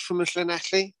Evans from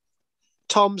Llanelli.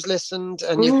 Tom's listened,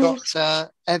 and you've got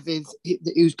Evid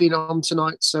who's been on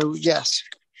tonight. So yes.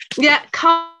 Yeah,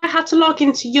 Carl, I had to log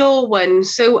into your one.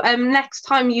 So next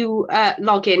time you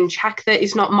log in, check that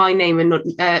it's not my name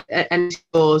and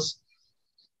yours.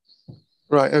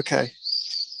 Right. Okay.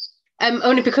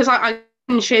 Only because I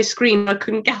couldn't share screen, I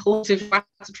couldn't get hold of it. I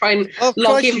had to try and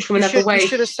log in from another way. You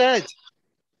should have said.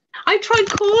 I tried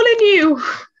calling you.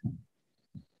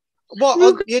 What?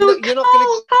 You're not going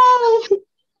to.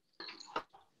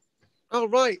 Oh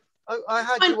right. I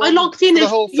had you on. I logged in for the as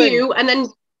whole you, thing. and then.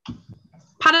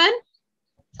 Pardon?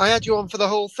 I had you on for the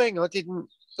whole thing. I didn't.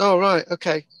 Oh right.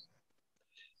 Okay.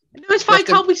 No, it's fine,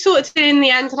 Carl. We sorted it in the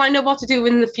end, and I know what to do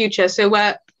in the future. So,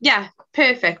 yeah,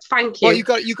 perfect. Thank you. Well, you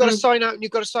got to sign out and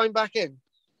you've got to sign back in.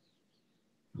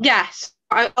 Yes,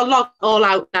 I'll log all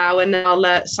out now, and then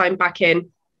I'll sign back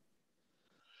in.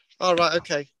 All right.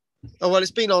 Okay. Oh well,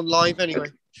 it's been on live anyway.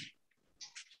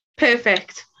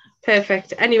 Perfect.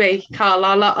 Anyway, Carl,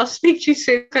 I'll speak to you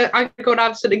soon. I'm going to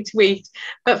have something to eat.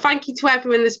 But thank you to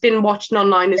everyone that's been watching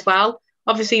online as well.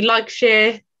 Obviously, like,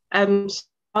 share,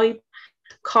 subscribe,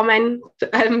 comment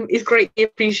is greatly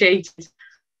appreciated.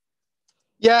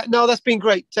 Yeah, no, that's been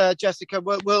great, Jessica.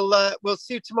 We'll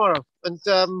see you tomorrow. And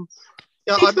yeah,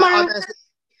 I'm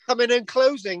coming in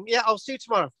closing. Yeah, I'll see you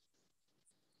tomorrow.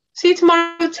 See you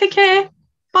tomorrow. Take care.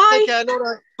 Bye. Take care.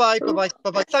 No. Bye.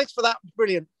 Bye. Thanks for that.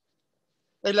 Brilliant.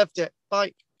 They loved it.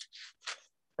 Bye.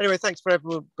 Anyway, thanks for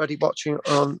everybody watching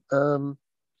on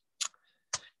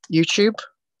YouTube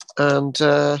and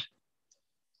the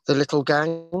little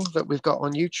gang that we've got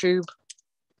on YouTube.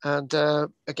 And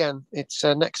again, it's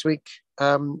next week,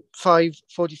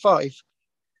 5:45.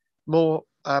 More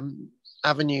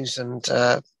avenues and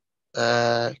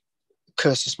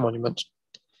Cursus Monument.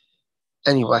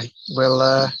 Anyway,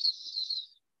 we'll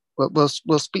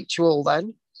speak to you all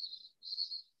then.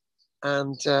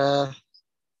 And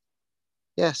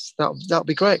yes, that'll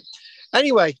be great.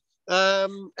 Anyway,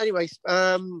 thanks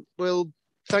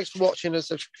for watching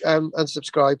us and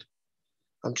subscribe.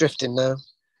 I'm drifting now.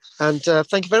 And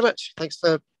thank you very much. Thanks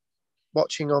for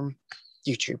watching on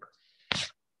YouTube.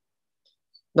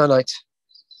 Night.